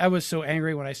 And I was so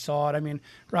angry when I saw it. I mean,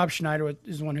 Rob Schneider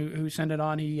is the one who sent it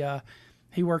on.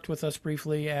 He worked with us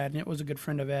briefly, and it was a good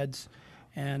friend of Ed's.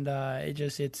 And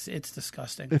it's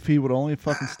disgusting. If he would only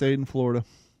fucking stayed in Florida,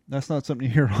 that's not something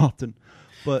you hear often.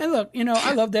 But and look,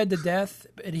 I loved Ed to death,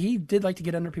 but he did like to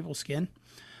get under people's skin.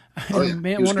 Oh, yeah.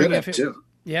 He was good at it too.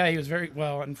 Yeah, he was very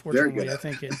well. Unfortunately, I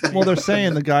think. Well, they're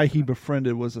saying the guy he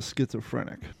befriended was a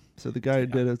schizophrenic. So the guy who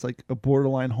did it's like a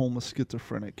borderline homeless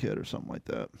schizophrenic kid or something like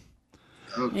that.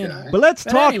 Okay. But let's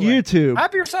talk anyway, YouTube.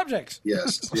 Happier subjects.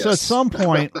 Yes. So at some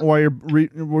point while you're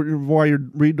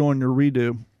redoing your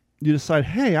redo, you decide,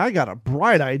 hey, I got a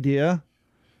bright idea.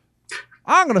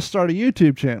 I'm going to start a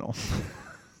YouTube channel.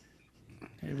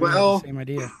 Well, same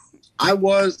idea. I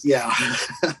was,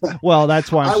 Well,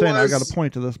 that's why I'm saying I got a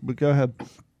point to this, but go ahead.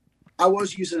 I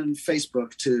was using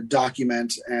Facebook to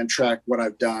document and track what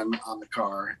I've done on the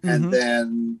car. Mm-hmm. And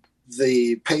then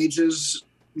the pages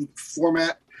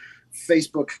format,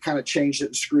 Facebook kind of changed it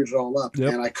and screwed it all up.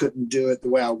 Yep. And I couldn't do it the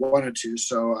way I wanted to.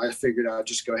 So I figured I'd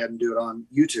just go ahead and do it on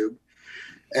YouTube.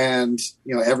 And,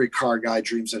 every car guy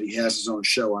dreams that he has his own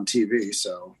show on TV.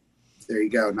 So there you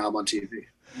go. Now I'm on TV.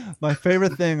 My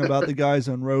favorite thing about the guys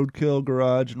on Roadkill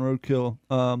Garage and Roadkill,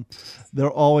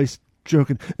 they're always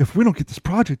joking, if we don't get this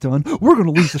project done, we're going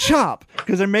to lose the shop,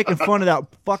 because they're making fun of that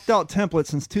fucked out template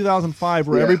since 2005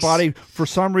 where everybody for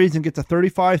some reason gets a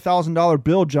 $35,000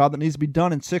 build job that needs to be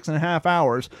done in 6.5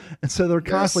 hours. And so they're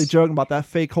constantly joking about that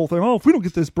fake whole thing. Oh, if we don't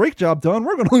get this brake job done,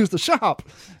 we're going to lose the shop.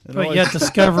 And but yet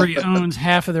Discovery owns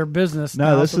half of their business.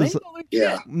 No,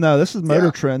 now, this is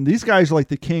Motor Trend. These guys are like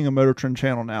the king of Motor Trend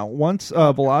channel now. Once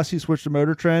Velocity switched to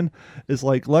Motor Trend, is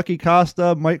like Lucky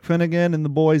Costa, Mike Finnegan, and the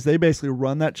boys. They basically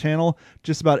run that channel.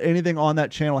 Just about anything on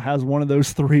that channel has one of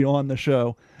those three on the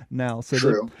show now.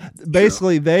 So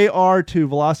basically, they are to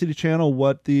Velocity Channel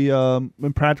what the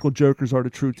Impractical Jokers are to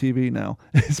True TV now.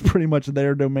 It's pretty much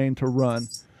their domain to run.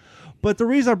 But the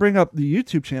reason I bring up the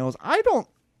YouTube channel is I don't.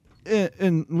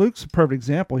 And Luke's a perfect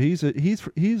example. He's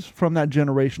from that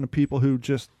generation of people who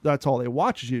just that's all they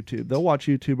watch is YouTube. They'll watch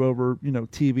YouTube over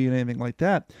TV and anything like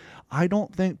that. I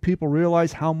don't think people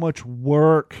realize how much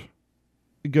work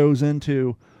goes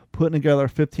into putting together a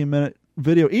 15-minute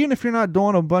video, even if you're not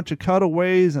doing a bunch of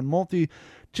cutaways and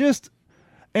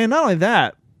and not only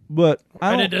that, but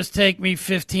why did it just take me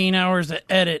 15 hours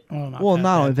to edit? Not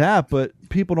only that, but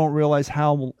people don't realize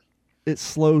how it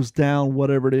slows down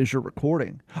whatever it is you're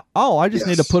recording. Oh, I just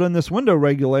need to put in this window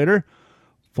regulator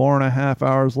 4.5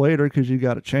 hours later because you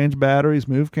got to change batteries,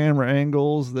 move camera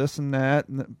angles, this and that,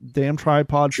 and the damn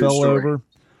tripod fell over.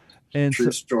 And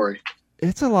True story.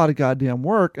 It's a lot of goddamn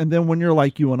work. And then when you're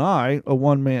like you and I, a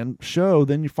one-man show,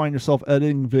 then you find yourself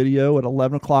editing video at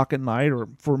 11 o'clock at night, or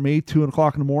for me, 2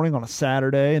 o'clock in the morning on a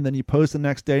Saturday, and then you post the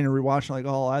next day and you're rewatching like,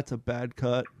 oh, that's a bad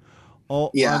cut.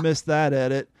 Oh, I missed that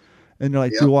edit. And you're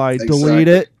like, do I delete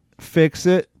it, fix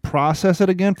it, process it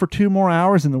again for 2 more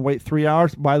hours, and then wait 3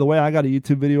 hours? By the way, I got a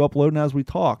YouTube video uploading as we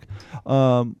talk.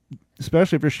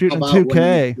 Especially if you're shooting in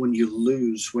 2K. When you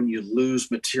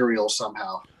lose material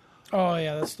somehow. Oh,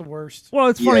 yeah, that's the worst. Well,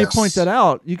 it's funny you point that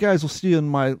out. You guys will see in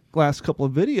my last couple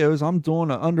of videos, I'm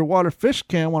doing an underwater fish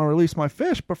cam when I release my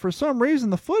fish, but for some reason,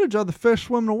 the footage of the fish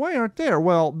swimming away aren't there.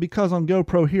 Well, because on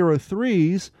GoPro Hero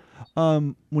 3s,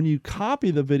 when you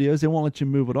copy the videos, they won't let you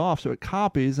move it off, so it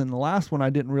copies. And the last one, I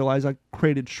didn't realize I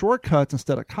created shortcuts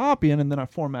instead of copying, and then I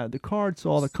formatted the card,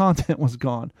 so all the content was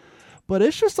gone. But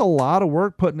it's just a lot of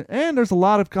work and there's a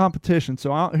lot of competition.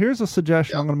 So here's a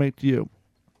suggestion I'm going to make to you.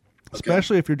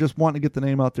 Especially if you're just wanting to get the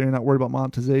name out there and not worried about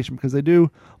monetization, because they do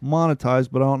monetize,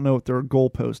 but I don't know what their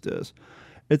goalpost is.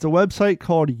 It's a website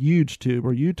called UGTube,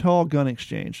 or Utah Gun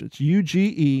Exchange. It's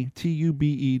UGETUBE.com.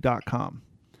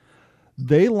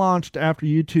 They launched after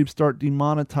YouTube started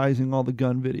demonetizing all the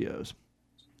gun videos.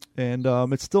 And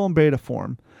it's still in beta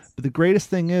form. But the greatest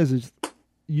thing is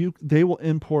they will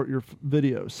import your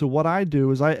videos. So what I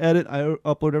do is I edit, I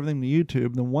upload everything to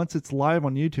YouTube. Then once it's live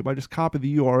on YouTube, I just copy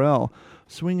the URL,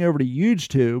 swing over to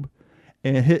YouTube,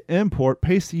 and hit import,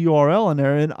 paste the URL in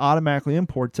there, and it automatically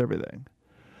imports everything.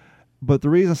 But the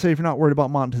reason I say if you're not worried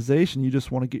about monetization, you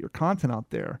just want to get your content out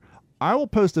there. I will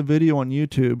post a video on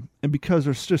YouTube, and because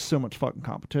there's just so much fucking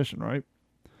competition, right?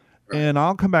 And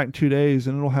I'll come back in 2 days,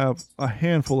 and it'll have a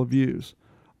handful of views.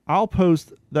 I'll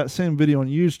post that same video on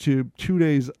YouTube 2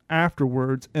 days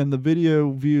afterwards, and the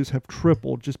video views have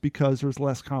tripled just because there's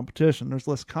less competition. There's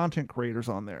less content creators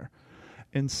on there.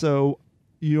 And so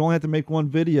you only have to make one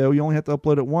video. You only have to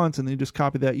upload it once, and then you just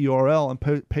copy that URL and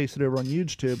paste it over on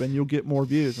YouTube, and you'll get more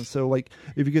views. And so, like,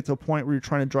 if you get to a point where you're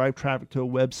trying to drive traffic to a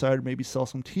website or maybe sell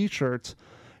some T-shirts,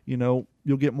 you'll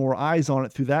get more eyes on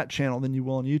it through that channel than you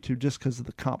will on YouTube just because of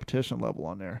the competition level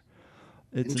on there.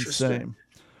 It's insane.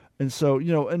 And so,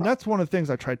 and that's one of the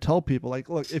things I try to tell people. Like,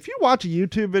 look, if you watch a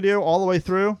YouTube video all the way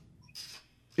through,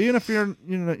 even if you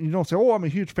don't say, oh, I'm a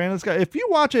huge fan of this guy. If you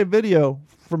watch a video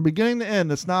from beginning to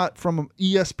end, it's not from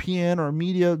ESPN or a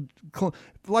media,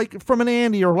 like from an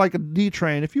Andy or like a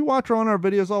D-Train. If you watch one of our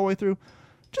videos all the way through,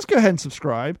 just go ahead and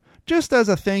subscribe. Just as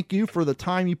a thank you for the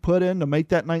time you put in to make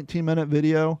that 19-minute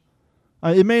video.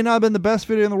 It may not have been the best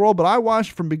video in the world, but I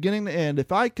watched from beginning to end.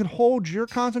 If I could hold your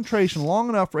concentration long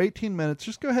enough for 18 minutes,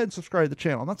 just go ahead and subscribe to the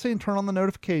channel. I'm not saying turn on the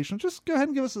notifications. Just go ahead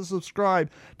and give us a subscribe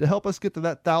to help us get to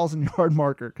that 1,000-yard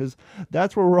marker, because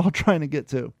that's where we're all trying to get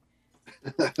to.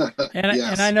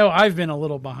 And I know I've been a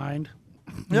little behind.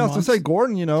 Yeah, I was going to say,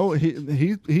 Gordon,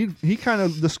 he kind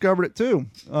of discovered it too.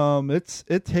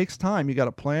 It takes time. You got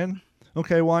to plan.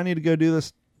 Okay, well, I need to go do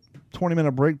this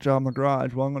 20-minute brake job in the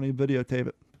garage. Well, I'm going to videotape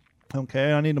it.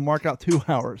 Okay, I need to mark out 2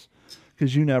 hours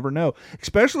because you never know,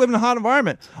 especially living in a hot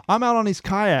environment. I'm out on these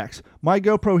kayaks. My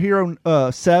GoPro Hero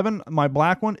 7, my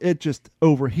black one, it just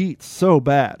overheats so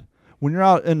bad. When you're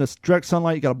out in the direct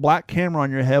sunlight, you got a black camera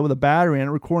on your head with a battery in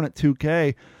it, recording at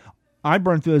 2K. I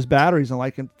burned through those batteries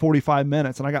in 45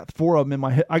 minutes, and I got 4 of them in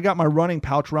my I got my running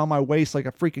pouch around my waist like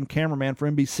a freaking cameraman for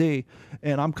NBC,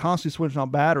 and I'm constantly switching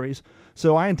out batteries.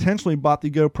 So I intentionally bought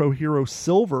the GoPro Hero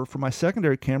Silver for my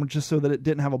secondary camera just so that it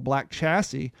didn't have a black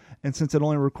chassis, and since it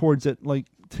only records at like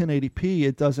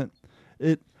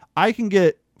 1080p, I can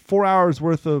get 4 hours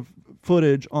worth of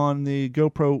footage on the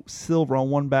GoPro Silver on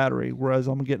one battery, whereas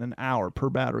I'm getting an hour per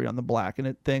battery on the black, and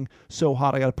it thing so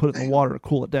hot I got to put it in the water to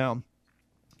cool it down.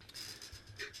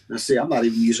 Now, see, I'm not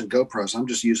even using GoPros. I'm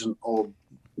just using old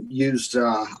used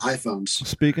iPhones.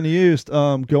 Speaking of used, go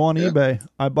on eBay.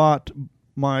 I bought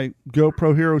my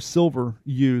GoPro Hero Silver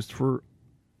used for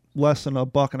less than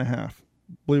 $1.50.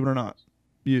 Believe it or not,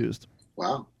 used.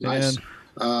 Wow, nice.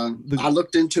 And I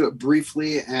looked into it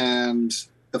briefly, and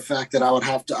the fact that I would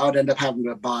end up having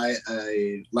to buy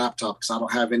a laptop because I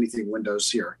don't have anything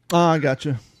Windows here. I got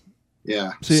you.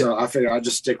 Yeah, so I figured I'd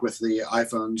just stick with the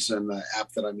iPhones and the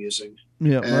app that I'm using.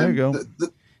 Yeah, and there you go.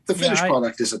 The finished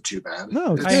product isn't too bad.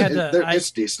 No,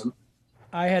 it's decent.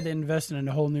 I had to invest in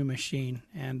a whole new machine,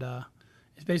 and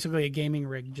it's basically a gaming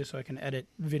rig just so I can edit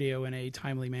video in a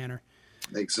timely manner.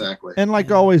 Exactly. And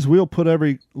like always, we'll put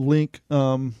every link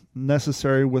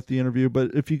necessary with the interview.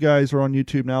 But if you guys are on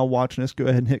YouTube now watching this, go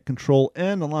ahead and hit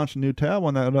Control-N and launch a new tab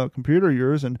on that computer of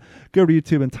yours, and go to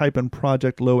YouTube and type in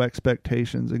Project Low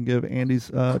Expectations and give Andy's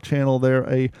channel there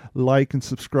a like and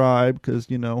subscribe, because,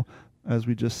 as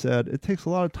we just said, it takes a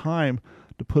lot of time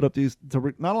to put up these,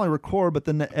 to not only record, but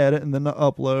then to edit and then to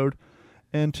upload,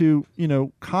 and to,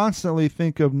 constantly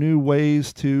think of new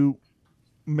ways to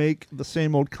make the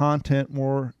same old content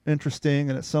more interesting.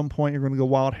 And at some point you're going to go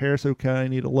wild hair. So, okay, I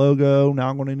need a logo. Now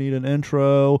I'm going to need an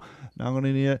intro. Now I'm going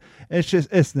to need it.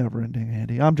 It's never ending,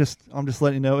 Andy. I'm just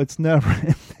letting you know it's never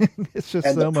ending. It's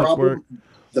just so much work.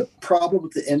 The problem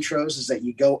with the intros is that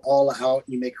you go all out,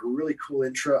 you make a really cool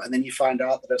intro, and then you find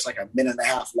out that it's like 1.5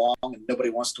 minutes long, and nobody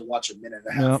wants to watch 1.5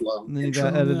 minutes long. And then you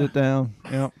got to edit it down.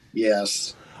 Yep.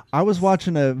 Yes. I was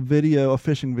watching a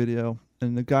fishing video,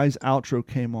 and the guy's outro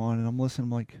came on, and I'm listening.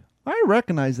 I'm like, I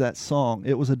recognize that song.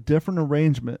 It was a different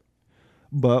arrangement.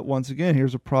 But once again,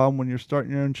 here's a problem when you're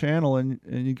starting your own channel and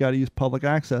you got to use public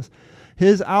access.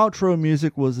 His outro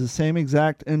music was the same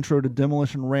exact intro to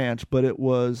Demolition Ranch, but it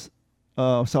was,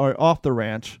 Off the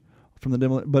Ranch from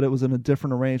the but it was in a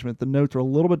different arrangement. The notes were a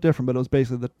little bit different, but it was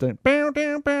basically the thing. I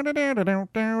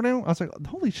was like,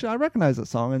 holy shit, I recognize that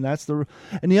song. And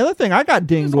and the other thing I got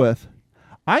dinged with,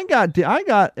 I got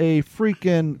a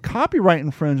freaking copyright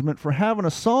infringement for having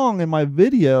a song in my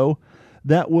video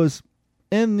that was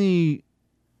in the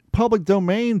public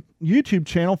domain YouTube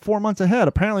channel 4 months ahead.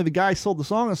 Apparently the guy sold the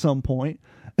song at some point.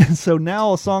 And so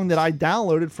now a song that I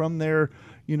downloaded from their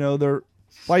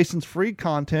license-free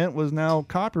content was now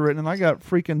copywritten, and I got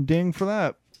freaking dinged for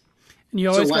that. And you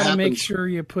always got to make sure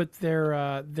you put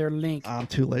their link. I'm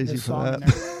too lazy for that.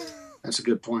 That's a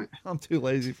good point. I'm too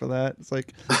lazy for that. It's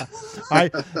like, if I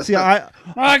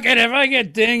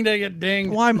get dinged, I get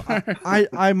dinged. Well,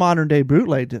 I modern day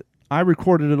bootlegged it. I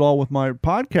recorded it all with my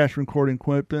podcast recording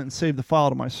equipment and saved the file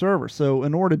to my server. So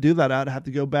in order to do that, I'd have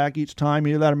to go back each time,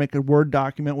 either that or make a Word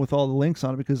document with all the links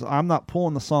on it, because I'm not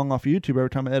pulling the song off of YouTube every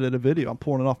time I edit a video. I'm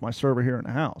pulling it off my server here in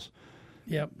the house.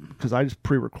 Yep. Because I just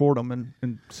pre-record them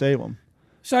and save them.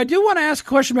 So I do want to ask a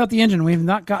question about the engine. We've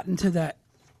not gotten to that.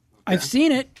 Yeah. I've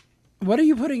seen it. What are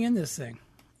you putting in this thing?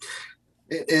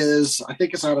 It is, I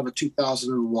think it's out of a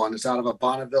 2001. It's out of a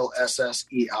Bonneville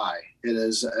SSEI. It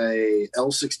is a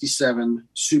L67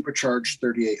 supercharged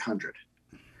 3800.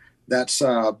 That's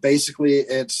basically,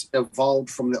 it's evolved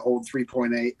from the old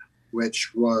 3.8,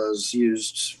 which was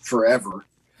used forever.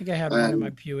 I think I have one in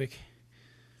my Buick.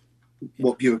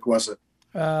 What Buick was it?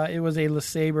 It was a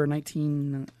LeSabre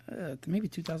maybe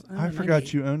 2000. I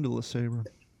forgot you owned a LeSabre.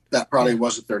 That probably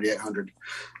was a 3800.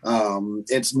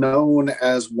 It's known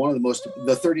as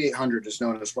the 3800 is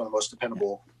known as one of the most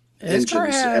dependable engines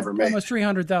ever made. Almost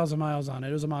 300,000 miles on it.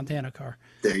 It was a Montana car.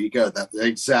 There you go.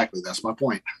 Exactly. That's my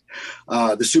point.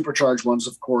 The supercharged ones,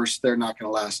 of course, they're not going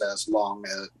to last as long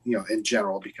as, in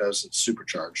general, because it's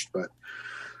supercharged. But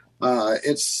I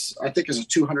think it's a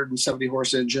 270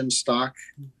 horse engine stock.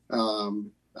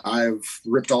 I've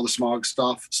ripped all the smog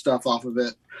stuff off of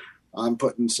it. I'm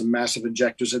putting some massive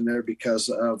injectors in there because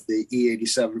of the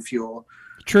E87 fuel.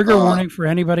 Trigger warning for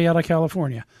anybody out of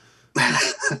California.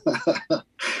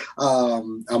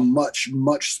 A much,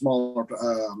 much smaller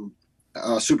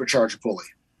supercharger pulley.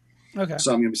 Okay.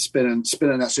 So I'm going to be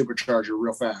spinning that supercharger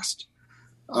real fast.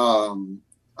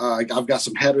 I've got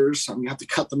some headers. I'm going to have to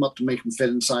cut them up to make them fit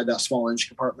inside that small engine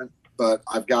compartment. But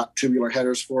I've got tubular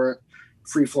headers for it,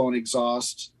 free-flowing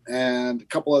exhaust, and a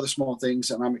couple other small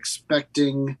things. And I'm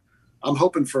expecting I'm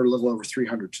hoping for a little over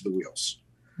 300 to the wheels.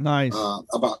 Nice.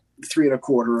 About 3 1/4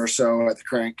 or so at the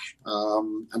crank.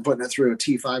 I'm putting it through a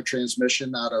T5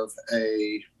 transmission out of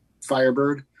a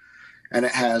Firebird, and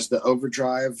it has the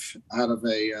overdrive out of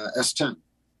a S10.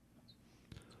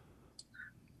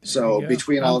 So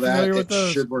between all that, it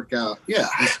should work out. Yeah.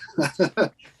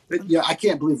 Yeah, I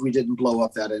can't believe we didn't blow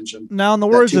up that engine. Now, in the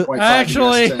words of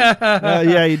actually,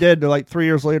 yeah, you did. Like 3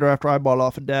 years later, after I bought it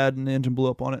off of Dad, and the engine blew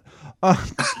up on it.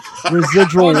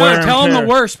 Residual wear. And tell tear. him the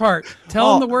worst part.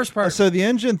 Tell him the worst part. So the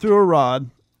engine threw a rod,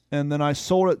 and then I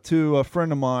sold it to a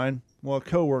friend of mine, a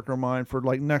coworker of mine, for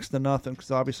like next to nothing because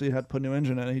obviously he had to put a new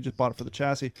engine in it. He just bought it for the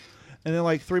chassis, and then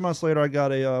like 3 months later, I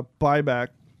got a buyback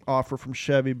offer from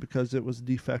Chevy because it was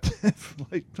defective.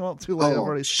 Like, well, too late. I've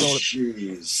already sold it.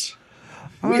 Jeez.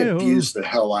 We abused the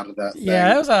hell out of that thing. Yeah,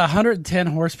 that was 110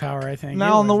 horsepower, I think.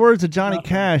 Now, in the words of Johnny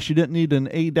Cash, you didn't need an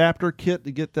adapter kit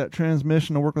to get that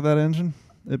transmission to work with that engine,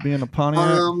 it being a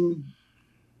Pontiac?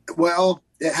 Well,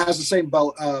 it has the same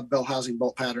bell housing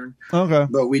bolt pattern. Okay.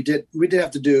 But we did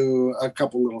have to do a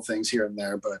couple little things here and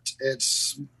there, but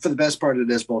it's, for the most part, it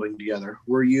is bolting together.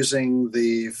 We're using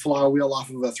the flywheel off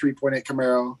of a 3.8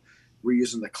 Camaro. We're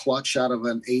using the clutch out of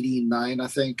an 89, I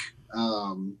think.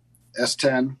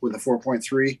 S10 with a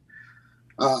 4.3.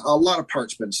 A lot of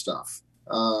parts bin stuff.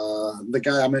 The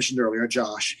guy I mentioned earlier,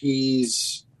 Josh,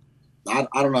 I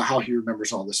don't know how he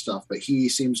remembers all this stuff, but he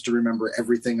seems to remember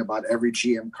everything about every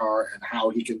GM car and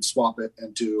how he can swap it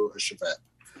into a Chevette.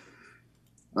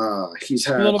 He's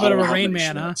had a little bit of a Rain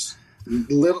Man, huh?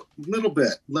 Little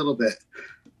bit.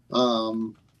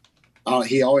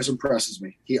 He always impresses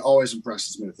me. He always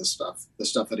impresses me with the stuff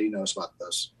that he knows about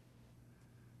this.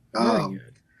 Very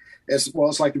good.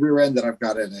 It's like the rear end that I've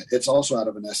got in it. It's also out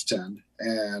of an S10,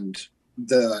 and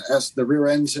the rear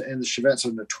ends in the Chevettes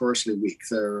are notoriously weak.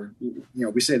 They're,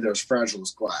 we say they're as fragile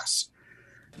as glass.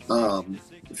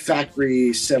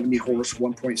 Factory 70 horse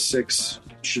 1.6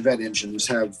 Chevette engines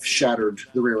have shattered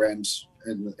the rear ends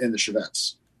in the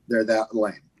Chevettes. They're that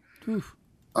lame. Oof.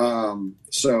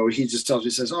 So he just tells me, he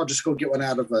says, just go get one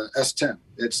out of a S10.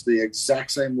 It's the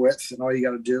exact same width, and all you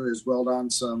got to do is weld on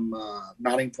some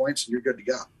mounting points, and you're good to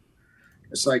go.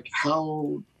 It's like,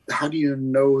 how do you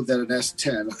know that an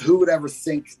S10, who would ever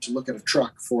think to look at a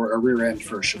truck for a rear end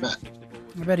for a Chevette?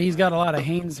 I bet he's got a lot of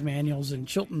Haynes manuals and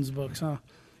Chilton's books, huh?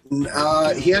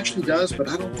 He actually does, but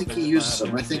I don't think he uses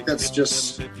them. I think that's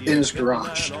just in his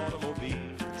garage.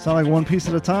 Sound like one piece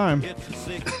at a time.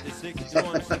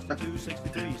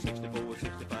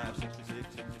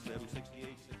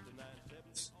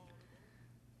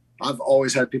 I've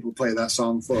always had people play that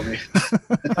song for me.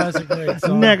 That's a great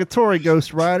song. Negatory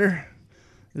Ghost Rider.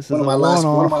 This is one of my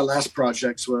last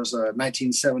projects was a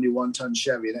 1971 ton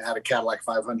Chevy, and it had a Cadillac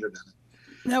 500 in it.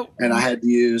 Nope. And I had to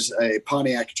use a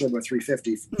Pontiac Turbo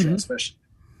 350 for the transmission.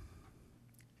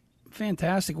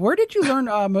 Fantastic. Where did you learn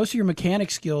most of your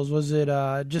mechanic skills? Was it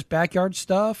just backyard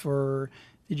stuff, or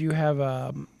did you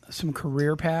have some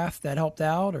career path that helped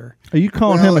out? Or are you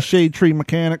calling him a shade tree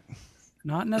mechanic?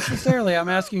 Not necessarily. I'm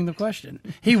asking the question.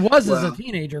 He was as a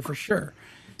teenager for sure.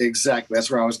 Exactly.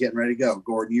 That's where I was getting ready to go.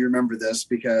 Gordon, you remember this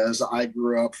because I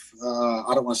grew up,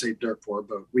 I don't want to say dirt poor,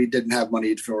 but we didn't have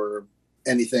money for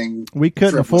anything. We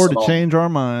couldn't afford to change our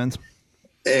minds.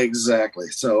 Exactly.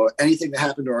 So anything that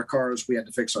happened to our cars, we had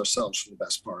to fix ourselves for the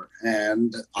best part.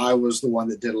 And I was the one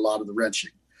that did a lot of the wrenching.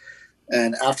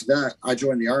 And after that, I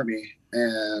joined the Army,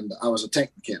 and I was a tank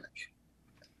mechanic.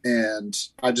 And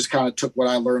I just kind of took what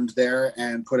I learned there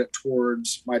and put it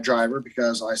towards my driver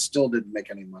because I still didn't make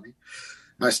any money.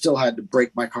 I still had to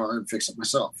break my car and fix it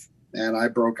myself. And I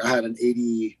had an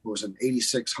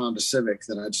 86 Honda Civic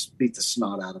that I just beat the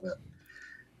snot out of it.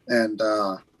 And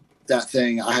that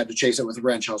thing, I had to chase it with a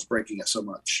wrench. I was breaking it so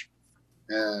much.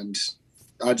 And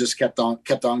I just kept on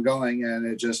going, and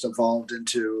it just evolved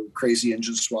into crazy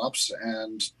engine swaps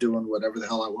and doing whatever the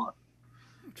hell I want.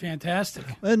 Fantastic.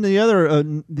 And the other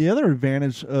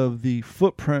advantage of the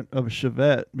footprint of a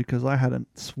Chevette, because I had a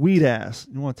sweet ass.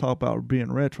 You want to talk about being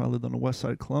rich? When I lived on the west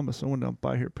side of Columbus, I went down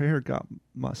by here, got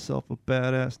myself a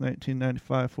badass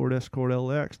 1995 Ford Escort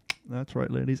LX. That's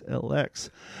right, ladies,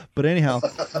 LX. But anyhow,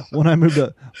 when I moved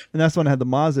and that's when I had the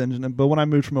Mazda engine. But when I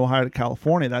moved from Ohio to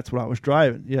California, that's what I was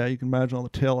driving. Yeah, you can imagine on the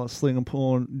tail, I was slinging,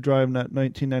 pulling, driving that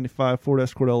 1995 Ford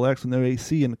Escort LX with no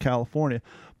AC in California.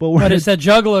 But it's that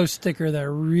Juggalo sticker that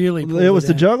really pulled it was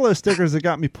the Juggalo stickers that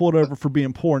got me pulled over for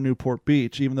being poor in Newport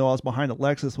Beach, even though I was behind a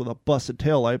Lexus with a busted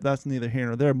taillight. That's neither here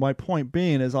nor there. My point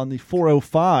being is on the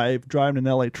 405, driving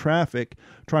in LA traffic,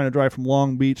 trying to drive from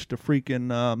Long Beach to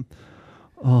freaking,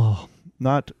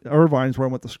 not Irvine's where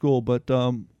I went to school, but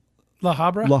La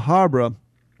Habra.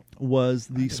 was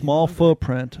the small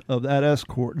footprint of that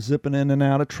Escort zipping in and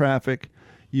out of traffic.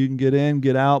 You can get in,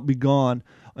 get out, be gone,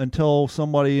 until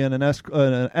somebody in an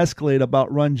Escalade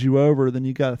about runs you over. Then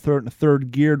you got to throw it in a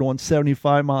third gear going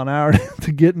 75 mile an hour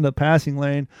to get in the passing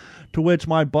lane, to which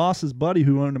my boss's buddy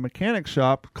who owned a mechanic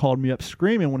shop called me up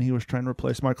screaming when he was trying to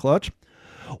replace my clutch.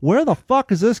 Where the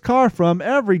fuck is this car from?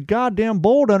 Every goddamn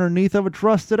bolt underneath of it's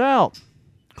rusted out.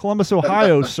 Columbus,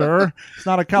 Ohio, sir. It's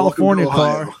not a California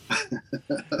car.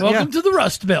 Welcome to the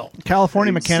Rust Belt.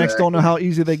 California mechanics don't know how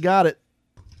easy they got it.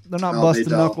 They're not busting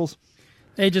knuckles.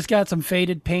 They just got some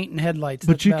faded paint and headlights.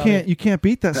 But you can't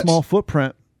beat that small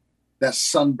footprint. That's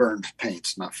sunburned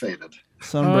paint, not faded.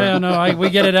 Sunburned. Oh yeah, no, we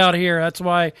get it out here. That's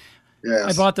why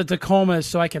I bought the Tacoma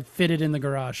so I could fit it in the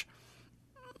garage.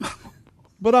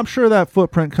 But I'm sure that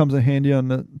footprint comes in handy on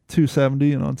the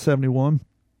 270 and on 71.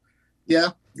 Yeah.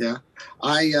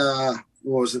 What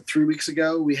was it, 3 weeks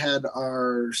ago? We had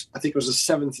I think it was the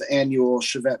 7th annual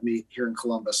Chevette meet here in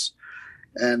Columbus.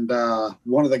 And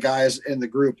one of the guys in the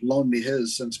group loaned me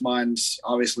his, since mine's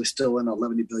obviously still in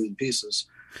 11 billion pieces.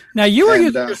 Now, you were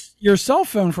using your cell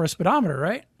phone for a speedometer,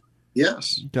 right?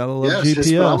 Yes. Gotta love GPS. His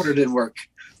speedometer didn't work.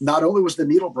 Not only was the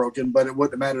needle broken, but it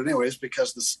wouldn't have mattered anyways,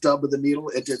 because the stub of the needle,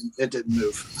 it didn't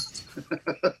move.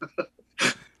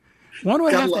 One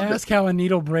would have to ask how a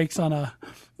needle breaks on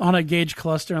a gauge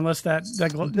cluster, unless that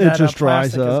it just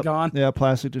dries up. Is gone. Yeah,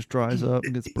 plastic just dries up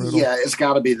and gets brittle. Yeah, it's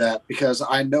got to be that, because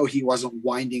I know he wasn't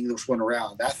winding this one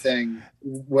around. That thing,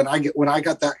 when I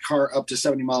got that car up to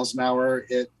 70 miles an hour,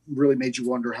 it really made you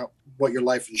wonder what your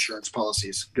life insurance policy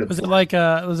is good. Was it like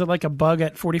a bug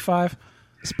at 45?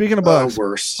 Speaking of bugs,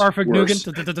 worse. Perfect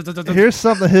Nugan. Here's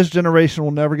something his generation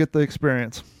will never get to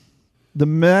experience. The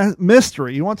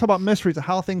mystery. You want to talk about mysteries of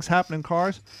how things happen in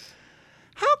cars?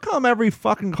 How come every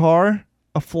fucking car,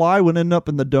 a fly would end up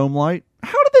in the dome light?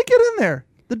 How did they get in there?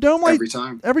 The dome light?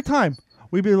 Every time.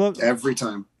 We'd be looking. Every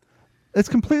time. It's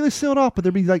completely sealed off, but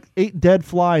there'd be like 8 dead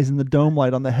flies in the dome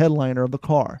light on the headliner of the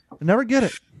car. I never get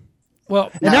it. Well,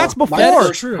 and that's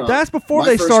before. That's before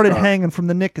they started hanging from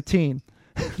the nicotine.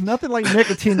 Nothing like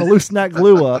nicotine to loosen that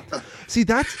glue up.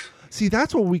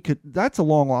 That's what we could. That's a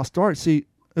long lost art. See,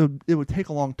 it would take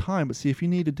a long time, but see, if you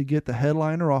needed to get the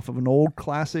headliner off of an old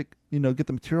classic, get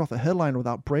the material off the headliner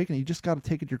without breaking it, you just got to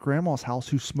take it to your grandma's house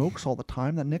who smokes all the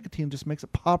time. That nicotine just makes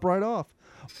it pop right off.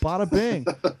 Bada bing.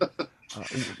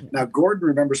 Now, Gordon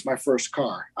remembers my first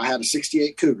car. I had a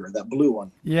 68 Cougar, that blue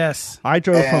one. Yes. I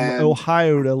drove from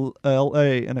Ohio to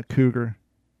L.A. in a Cougar.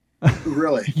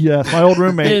 Really? Yes, my old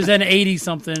roommate. It is an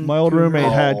 80-something. My old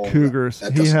roommate had Cougars.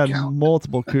 He had count.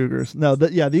 Multiple Cougars. No,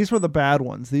 these were the bad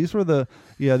ones. These were like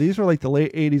the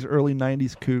late 80s, early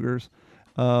 90s Cougars.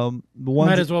 The ones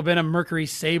might as well have been a Mercury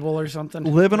Sable or something.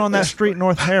 Living on that street in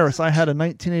North Harris, I had a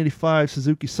 1985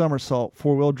 Suzuki Somersault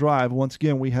 4-wheel drive. Once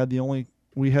again, we had the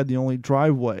only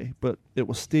driveway, but it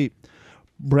was steep.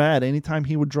 Brad, anytime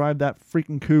he would drive that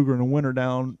freaking Cougar in the winter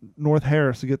down North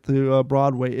Harris to get to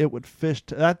Broadway, it would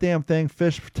that damn thing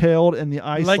fish-tailed in the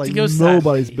ice like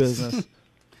nobody's business.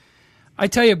 I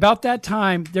tell you, about that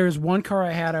time, there's one car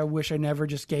I had I wish I never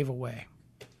just gave away.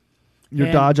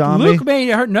 Your Dodge Omni? Luke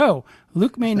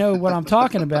may know what I'm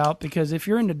talking about, because if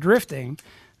you're into drifting,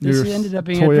 this ended up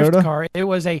being a drift car. It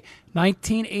was a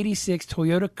 1986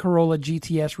 Toyota Corolla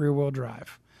GTS rear-wheel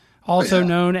drive, also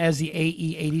known as the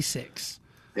AE86.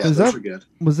 Yeah, those were good.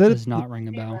 Does not ring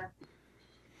a bell.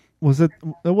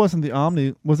 It wasn't the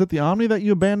Omni. Was it the Omni that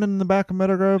you abandoned in the back of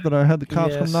Meadowgrove that I had the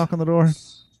cops come knock on the door?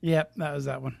 Yep, that was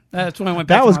that one. That's when I went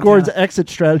back to Montana. That was Gordon's exit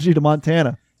strategy to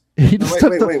Montana. Wait,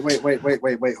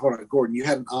 hold on. Gordon, you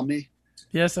had an Omni?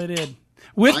 Yes, I did.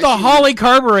 With the Holly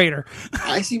carburetor.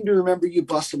 I seem to remember you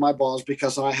busting my balls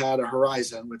because I had a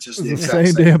Horizon, which is the exact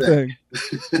same damn thing.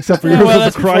 Except for yours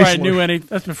was a Chrysler.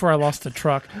 That's before I lost the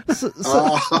truck.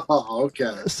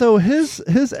 Okay. So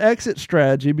his exit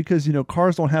strategy, because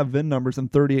cars don't have VIN numbers in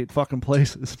 38 fucking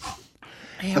places.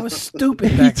 Hey, I was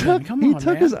stupid back then. Come on, He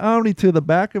took his Omni to the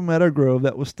back of Meadowgrove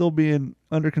that was still being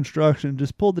under construction,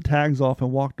 just pulled the tags off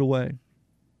and walked away.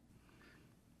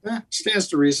 Stands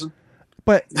to reason.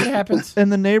 But it happens in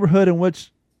the neighborhood in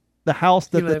which the house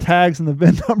that the tags and the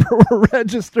VIN number were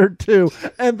registered to,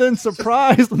 and then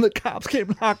surprised when the cops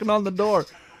came knocking on the door.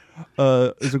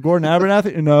 Is it Gordon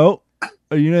Abernathy? No.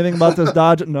 Are you know anything about this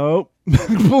Dodge? No.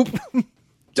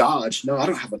 Dodge? No, I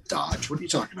don't have a Dodge. What are you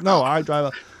talking about? No,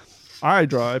 I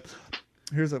drive.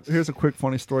 Here's a quick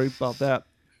funny story about that.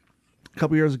 A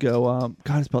couple years ago,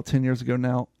 it's about 10 years ago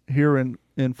now, here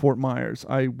in Fort Myers,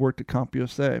 I worked at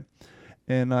CompUSA.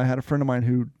 And I had a friend of mine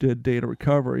who did data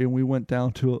recovery, and we went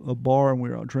down to a bar, and we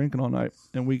were out drinking all night.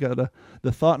 And we got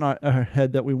the thought in our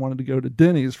head that we wanted to go to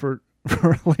Denny's for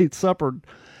a late supper.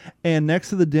 And next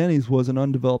to the Denny's was an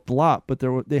undeveloped lot, but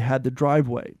they had the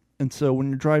driveway. And so when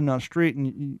you're driving down the street and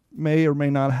you may or may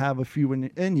not have a few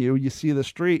in you see the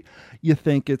street, you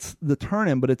think it's the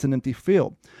turn-in, but it's an empty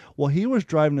field. Well, he was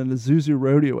driving an Isuzu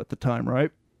Rodeo at the time, right?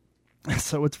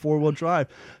 So it's four-wheel drive.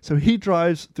 So he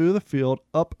drives through the field,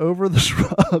 up over the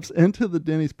shrubs, into the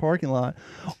Denny's parking lot,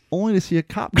 only to see a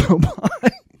cop go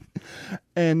by.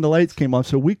 And the lights came on.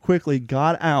 So we quickly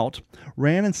got out,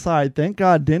 ran inside. Thank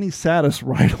God Denny's sat us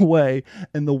right away.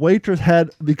 And the waitress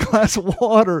had the glass of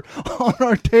water on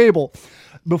our table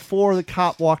before the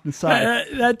cop walked inside.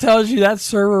 That tells you that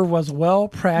server was well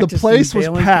practiced. The place was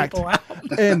packed.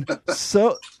 And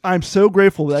so I'm so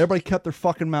grateful that everybody kept their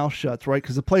fucking mouth shut, right?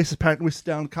 Because the place is packed. We sit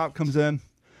down, the cop comes in,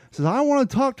 says, I want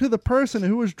to talk to the person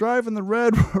who was driving the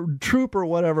red Trooper or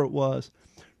whatever it was.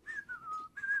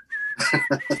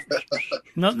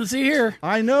 Nothing to see here.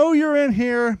 I know you're in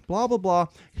here, blah, blah, blah.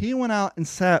 He went out and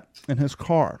sat in his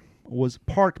car, was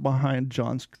parked behind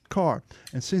John's car.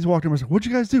 And as soon as he walked in, I was like, what'd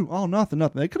you guys do? Oh, nothing.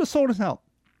 They could have sold us out.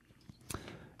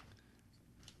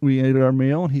 We ate our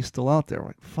meal, and he's still out there. We're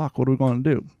like, fuck, what are we going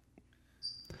to do?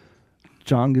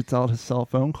 John gets out his cell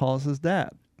phone, calls his dad.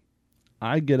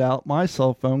 I get out my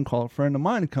cell phone, call a friend of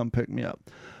mine to come pick me up.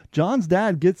 John's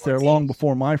dad gets there long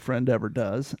before my friend ever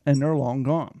does, and they're long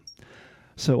gone.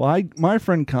 So my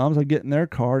friend comes, I get in their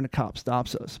car, and the cop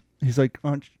stops us. He's like,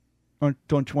 don't you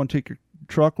want to take your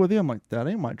truck with you? I'm like, that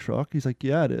ain't my truck. He's like,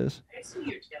 yeah, it is.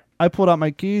 I pulled out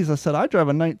my keys. I said, I drive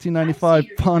a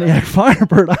 1995 Pontiac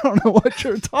Firebird. I don't know what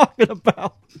you're talking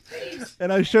about.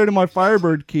 And I showed him my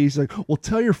Firebird keys. He's like, well,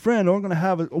 tell your friend I'm going to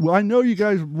have it. Well, I know you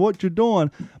guys what you're doing.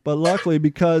 But luckily,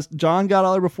 because John got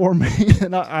out there before me,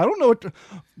 and I don't know what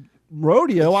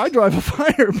rodeo, I drive a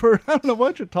Firebird. I don't know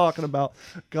what you're talking about.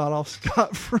 Got off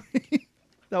scot-free.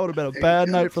 That would have been a bad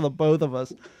night for the both of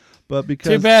us. But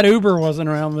because too bad Uber wasn't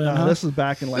around then. No, this is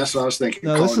back in like. That's what I was thinking.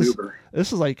 No, Uber.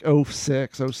 This is like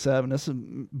 06, 07. This is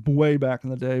way back in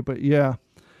the day. But yeah,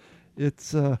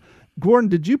 it's Gordon.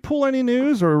 Did you pull any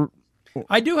news or?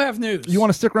 I do have news. You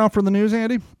want to stick around for the news,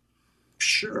 Andy?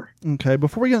 Sure. Okay.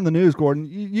 Before we get in the news, Gordon,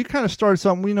 you kind of started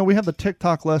something. We had the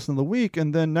TikTok lesson of the week,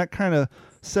 and then that kind of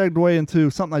segued into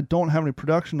something I don't have any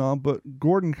production on, but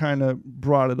Gordon kind of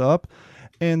brought it up.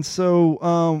 And so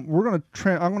we're going to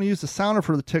I'm going to use the sounder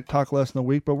for the TikTok lesson of the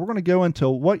week, but we're going to go into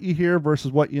what you hear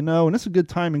versus what you know. And this is good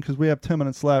timing because we have 10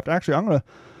 minutes left. Actually, I'm going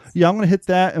to hit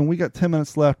that, and we got 10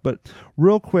 minutes left. But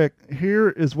real quick, here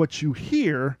is what you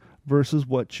hear versus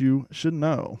what you should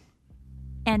know.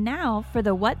 And now for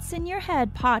the What's in Your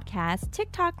Head podcast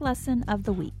TikTok lesson of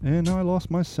the week. And now I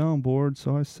lost my soundboard,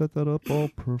 so I set that up all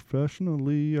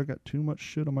professionally. I got too much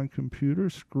shit on my computer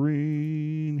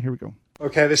screen. Here we go.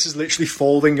 Okay, this is literally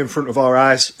folding in front of our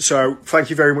eyes. So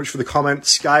thank you very much for the comment.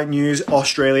 Sky News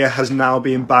Australia has now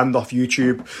been banned off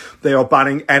YouTube. They are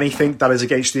banning anything that is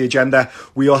against the agenda.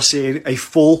 We are seeing a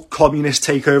full communist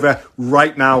takeover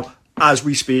right now as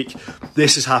we speak.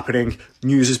 This is happening.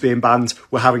 News is being banned.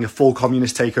 We're having a full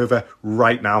communist takeover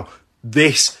right now.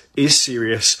 This is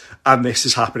serious and this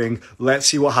is happening. Let's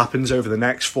see what happens over the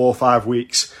next 4 or 5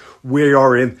 weeks. We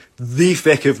are in the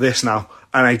thick of this now,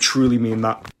 and I truly mean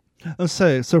that. Let's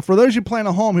say, so for those of you playing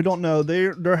at home who don't know,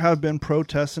 there have been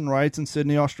protests and riots in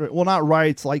Sydney, Australia. Well, not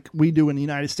riots like we do in the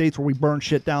United States where we burn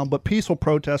shit down, but peaceful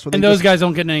protests. And those guys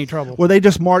don't get in any trouble. Where they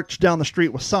just march down the street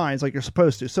with signs like you're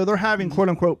supposed to. So they're having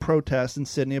quote-unquote protests in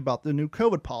Sydney about the new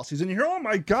COVID policies. And you hear, oh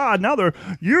my God, now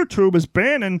YouTube is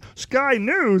banning Sky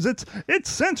News. It's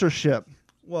censorship.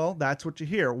 Well, that's what you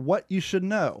hear. What you should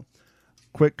know.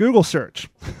 Quick Google search.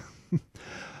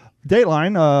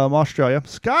 Dateline, Australia.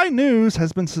 Sky News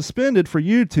has been suspended for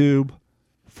YouTube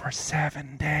for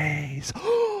 7 days.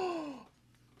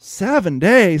 7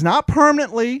 days, not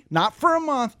permanently, not for a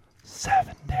month.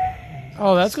 7 days.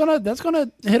 Oh, that's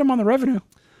gonna hit them on the revenue.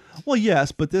 Well,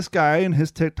 yes, but this guy and his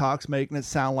TikTok's making it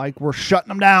sound like we're shutting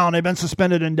them down. They've been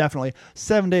suspended indefinitely.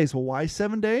 7 days. Well, why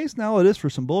 7 days? Now it is for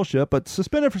some bullshit, but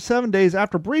suspended for 7 days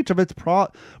after breach of its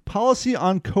policy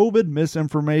on COVID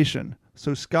misinformation.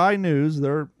 So Sky News,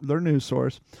 their news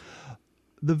source,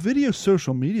 the video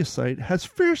social media site has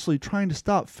fiercely trying to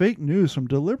stop fake news from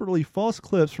deliberately false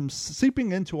clips from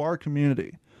seeping into our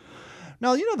community.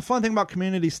 Now, you know the fun thing about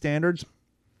community standards?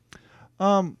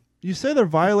 You say they're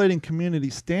violating community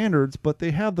standards, but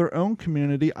they have their own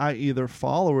community, i.e. their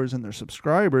followers and their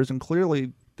subscribers, and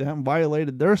clearly they haven't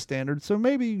violated their standards, so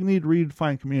maybe you need to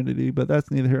redefine community, but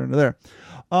that's neither here nor there.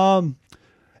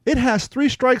 It has 3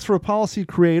 strikes for policy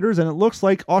creators, and it looks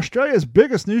like Australia's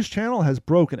biggest news channel has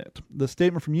broken it. The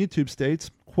statement from YouTube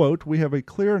states, quote, "We have a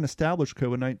clear and established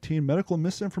COVID-19 medical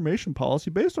misinformation policy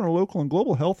based on our local and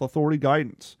global health authority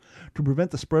guidance to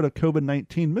prevent the spread of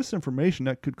COVID-19 misinformation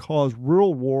that could cause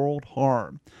real-world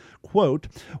harm." Quote,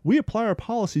 "We apply our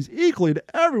policies equally to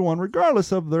everyone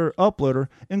regardless of their uploader,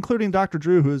 including Dr.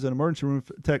 Drew, who is an emergency room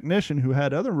technician who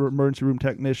had other emergency room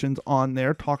technicians on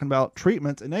there talking about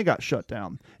treatments, and they got shut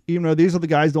down, even though these are the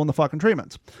guys doing the fucking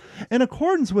treatments. In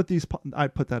accordance with these," I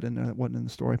put that in there, that wasn't in the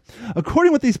story.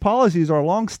 "According with these policies, our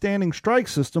long-standing strike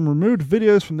system removed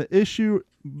videos from the issue,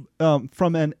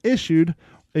 from an issued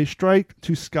a strike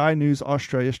to Sky News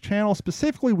Australia's channel.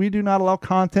 Specifically, we do not allow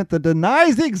content that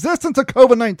denies the existence of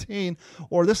COVID-19.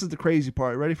 Or this is the crazy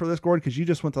part. Ready for this, Gordon? Because you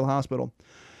just went to the hospital.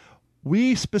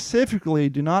 We specifically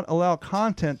do not allow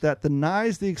content that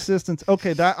denies the existence.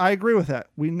 Okay, that I agree with that.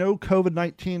 We know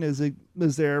COVID-19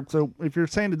 is there. So if you're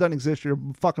saying it doesn't exist, you're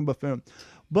a fucking buffoon.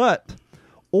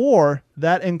 Or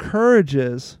that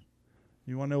encourages,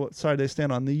 you want to know what side they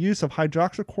stand on, the use of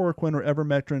hydroxychloroquine or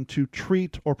ivermectin to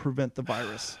treat or prevent the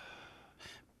virus.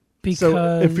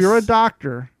 So if you're a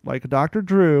doctor, like Dr.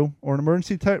 Drew, or an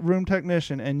emergency room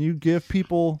technician, and you give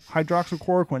people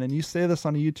hydroxychloroquine and you say this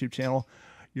on a YouTube channel,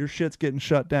 your shit's getting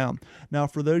shut down. Now,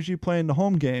 for those of you playing the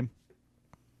home game,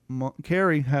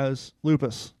 Carrie has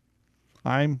lupus.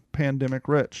 I'm pandemic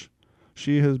rich.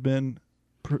 She has been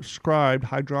prescribed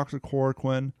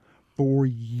hydroxychloroquine for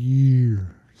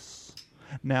years.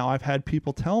 Now, I've had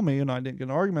people tell me, and I didn't get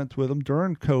in arguments with them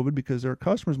during COVID because they're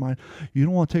customers of mine, you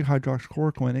don't want to take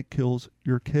hydroxychloroquine, it kills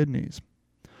your kidneys.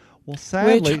 Well,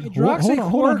 sadly,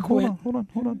 hold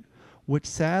on. Which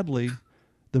sadly,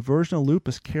 the version of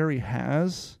lupus Carrie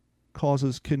has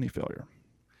causes kidney failure.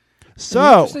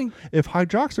 So, if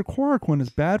hydroxychloroquine is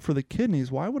bad for the kidneys,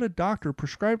 why would a doctor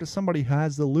prescribe to somebody who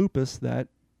has the lupus that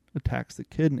attacks the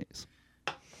kidneys?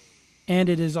 And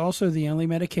it is also the only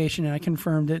medication, and I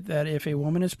confirmed it, that if a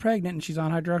woman is pregnant and she's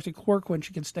on hydroxychloroquine,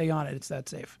 she can stay on it. It's that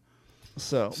safe.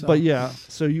 So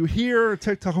you hear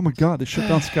TikTok, oh my God, they shut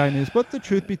down Sky News. But the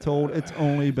truth be told, it's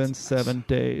only been 7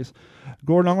 days.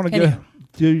 Gordon, I'm going to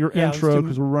do your intro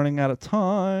because we're running out of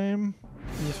time.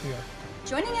 Yes, we are.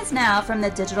 Joining us now from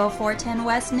the Digital 410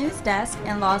 West News Desk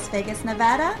in Las Vegas,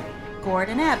 Nevada,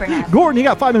 Gordon Abernathy. Gordon, you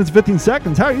got 5 minutes and 15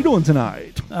 seconds. How are you doing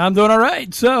tonight? I'm doing all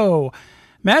right. So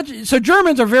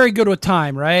Germans are very good with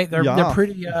time, right? They're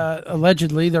pretty,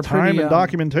 allegedly, they're time pretty... and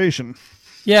documentation.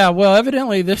 Yeah, well,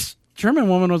 evidently this German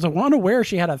woman was unaware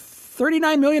she had a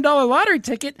 $39 million lottery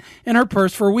ticket in her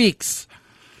purse for weeks.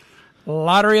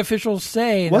 Lottery officials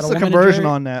say... What's the conversion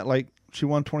on that? Like, she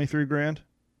won 23 grand?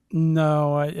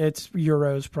 No, it's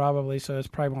euros probably, so it's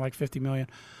probably more like 50 million.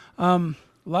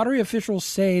 Lottery officials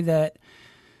say that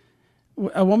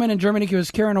a woman in Germany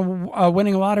was carrying a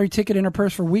winning lottery ticket in her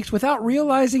purse for weeks without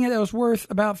realizing it was worth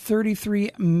about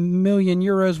 33 million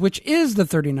euros, which is the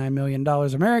 $39 million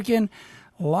American.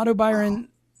 Lotto Byron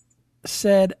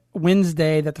said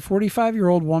Wednesday that the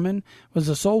 45-year-old woman was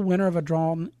the sole winner of a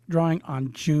drawing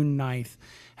on June 9th,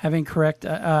 having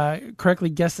correctly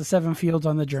guessed the 7 fields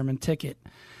on the German ticket.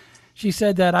 She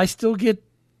said that I still get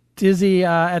dizzy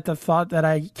at the thought that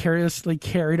I carelessly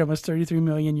carried almost 33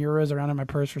 million euros around in my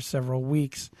purse for several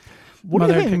weeks. What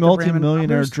do you think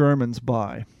multi-millionaire Germans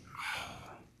buy?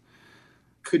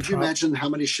 Could you imagine how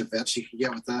many Chevettes you could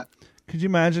get with that? Could you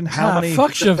imagine how many?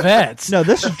 Fuck Chevettes. No,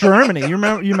 this is Germany. You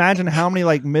imagine how many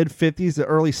like mid-50s to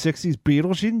early 60s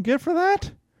Beetles you can get for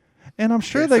that? And I'm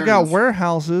sure they got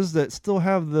warehouses that still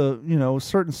have the,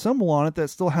 certain symbol on it that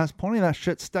still has plenty of that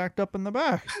shit stacked up in the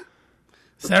back.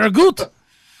 Sehr gut.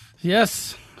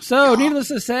 Yes. So, needless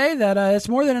to say that it's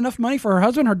more than enough money for her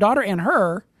husband, her daughter, and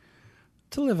her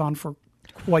to live on for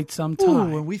quite some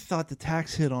time. Ooh, and we thought the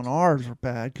tax hit on ours were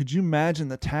bad. Could you imagine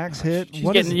the tax hit? She's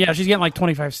getting like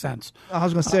 25 cents. I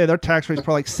was going to say, their tax rate's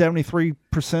probably like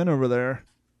 73% over there.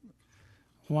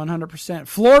 100%.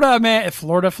 Florida, man.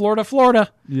 Florida.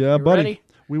 Yeah, you buddy. Ready?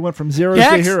 We went from zeros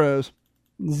to heroes.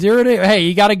 Hey,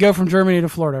 you got to go from Germany to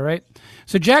Florida, right?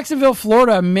 So Jacksonville,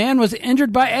 Florida, a man was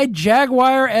injured by a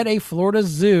jaguar at a Florida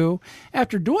zoo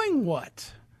after doing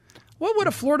what? What would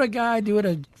a Florida guy do at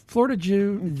a Florida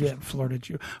zoo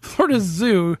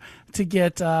to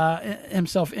get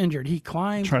himself injured? He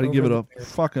climbed. Try to give it a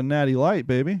fucking natty light,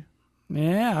 baby.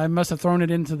 Yeah, I must have thrown it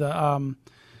into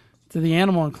the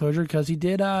animal enclosure because he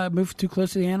did move too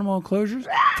close to the animal enclosures.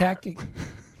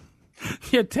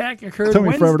 The attack occurred. Took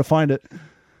me forever to find it.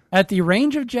 At the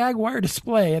range of jaguar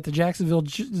display at the Jacksonville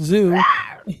Zoo.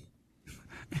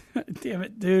 Damn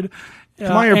it, dude.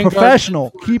 Come on, you're a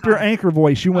professional. Keep your anchor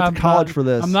voice. You went to college for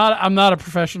this. I'm not a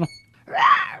professional.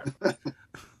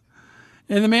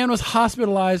 And the man was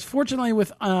hospitalized, fortunately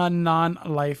with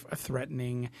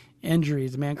non-life-threatening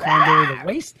injuries. The man climbed over the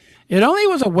waist. It only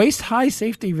was a waist-high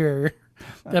safety barrier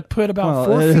that put about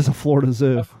 4 feet. It is a Florida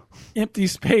zoo. Empty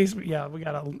space. But yeah, we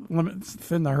got to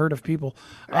thin the herd of people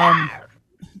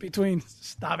between.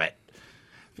 Stop it.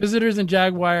 Visitors and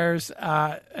jaguars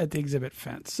at the exhibit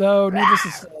fence. So, needless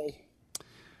to say,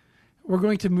 we're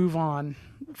going to move on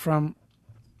from.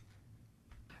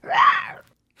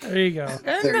 There you go.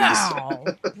 And now,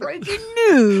 breaking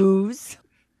news.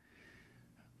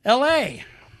 L.A.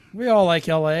 We all like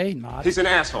L.A. Not. He's an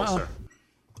asshole, sir.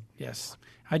 Yes.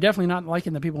 I definitely not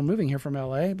liking the people moving here from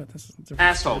L.A., but this is a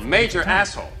asshole. Major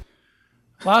asshole.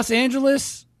 Los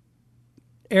Angeles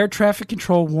Air Traffic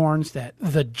Control warns that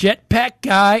the jetpack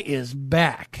guy is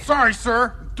back. Sorry,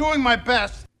 sir. Doing my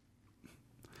best.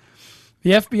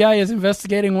 The FBI is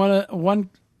investigating what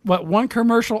one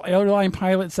commercial airline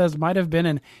pilot says might have been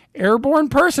an airborne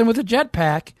person with a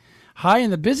jetpack high in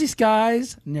the busy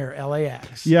skies near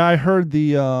LAX. Yeah, I heard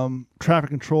the traffic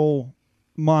control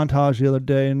montage the other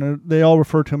day, and they all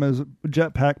refer to him as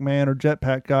jetpack man or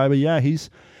jetpack guy. But yeah, he's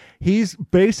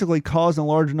basically causing a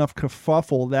large enough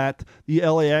kerfuffle that the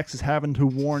LAX is having to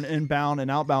warn inbound and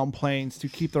outbound planes to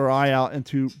keep their eye out and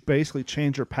to basically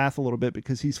change their path a little bit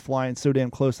because he's flying so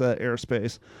damn close to that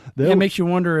airspace. It makes you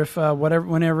wonder if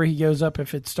whenever he goes up,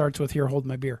 if it starts with "Here, hold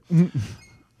my beer,"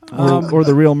 or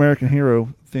the Real American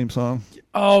Hero theme song.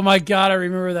 Oh my God, I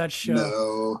remember that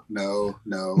show. No.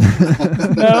 No.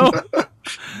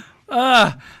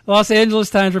 The Los Angeles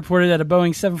Times reported that a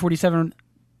Boeing 747.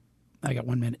 I got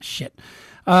 1 minute. Shit.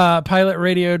 Pilot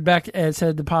radioed back and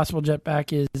said the possible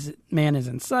jetpack man is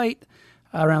in sight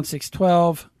around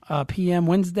 6:12 p.m.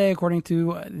 Wednesday, according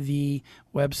to the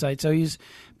website. So he's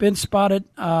been spotted.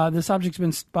 This object's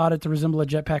been spotted to resemble a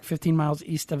jetpack 15 miles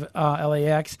east of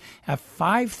LAX at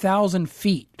 5,000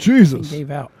 feet. Jesus. He gave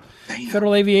out. Damn.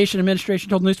 Federal Aviation Administration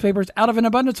told newspapers, out of an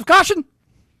abundance of caution,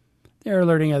 they're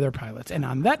alerting other pilots. And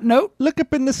on that note, look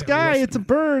up in the sky. It's a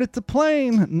bird. It's a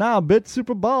plane. Nah, Bit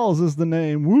Super Balls is the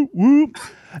name. Whoop, whoop.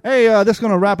 Hey, that's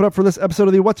going to wrap it up for this episode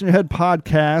of the What's in Your Head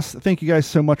podcast. Thank you guys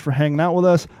so much for hanging out with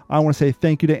us. I want to say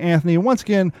thank you to Anthony. Once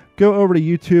again, go over to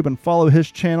YouTube and follow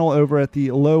his channel over at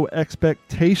the Low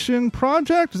Expectation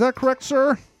Project. Is that correct,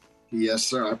 sir? Yes,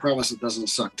 sir. I promise it doesn't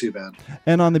suck too bad.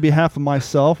 And on the behalf of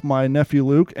myself, my nephew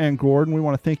Luke, and Gordon, we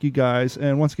want to thank you guys.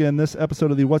 And once again, this episode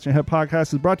of the What's in Your Head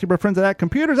podcast is brought to you by friends at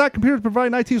Computers. Computers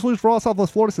provide IT solutions for all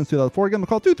Southwest Florida since 2004. Give them a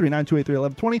call,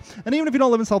 239-283-1120. And even if you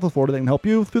don't live in Southwest Florida, they can help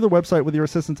you through their website with your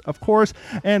assistance, of course.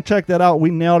 And check that out. We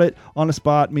nailed it on the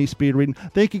spot, me speed reading.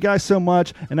 Thank you guys so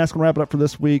much. And that's going to wrap it up for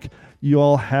this week. You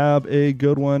all have a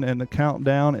good one, and the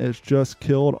countdown is just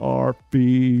killed our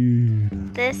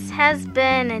feed. This has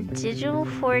been a Digital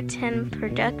 410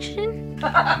 production.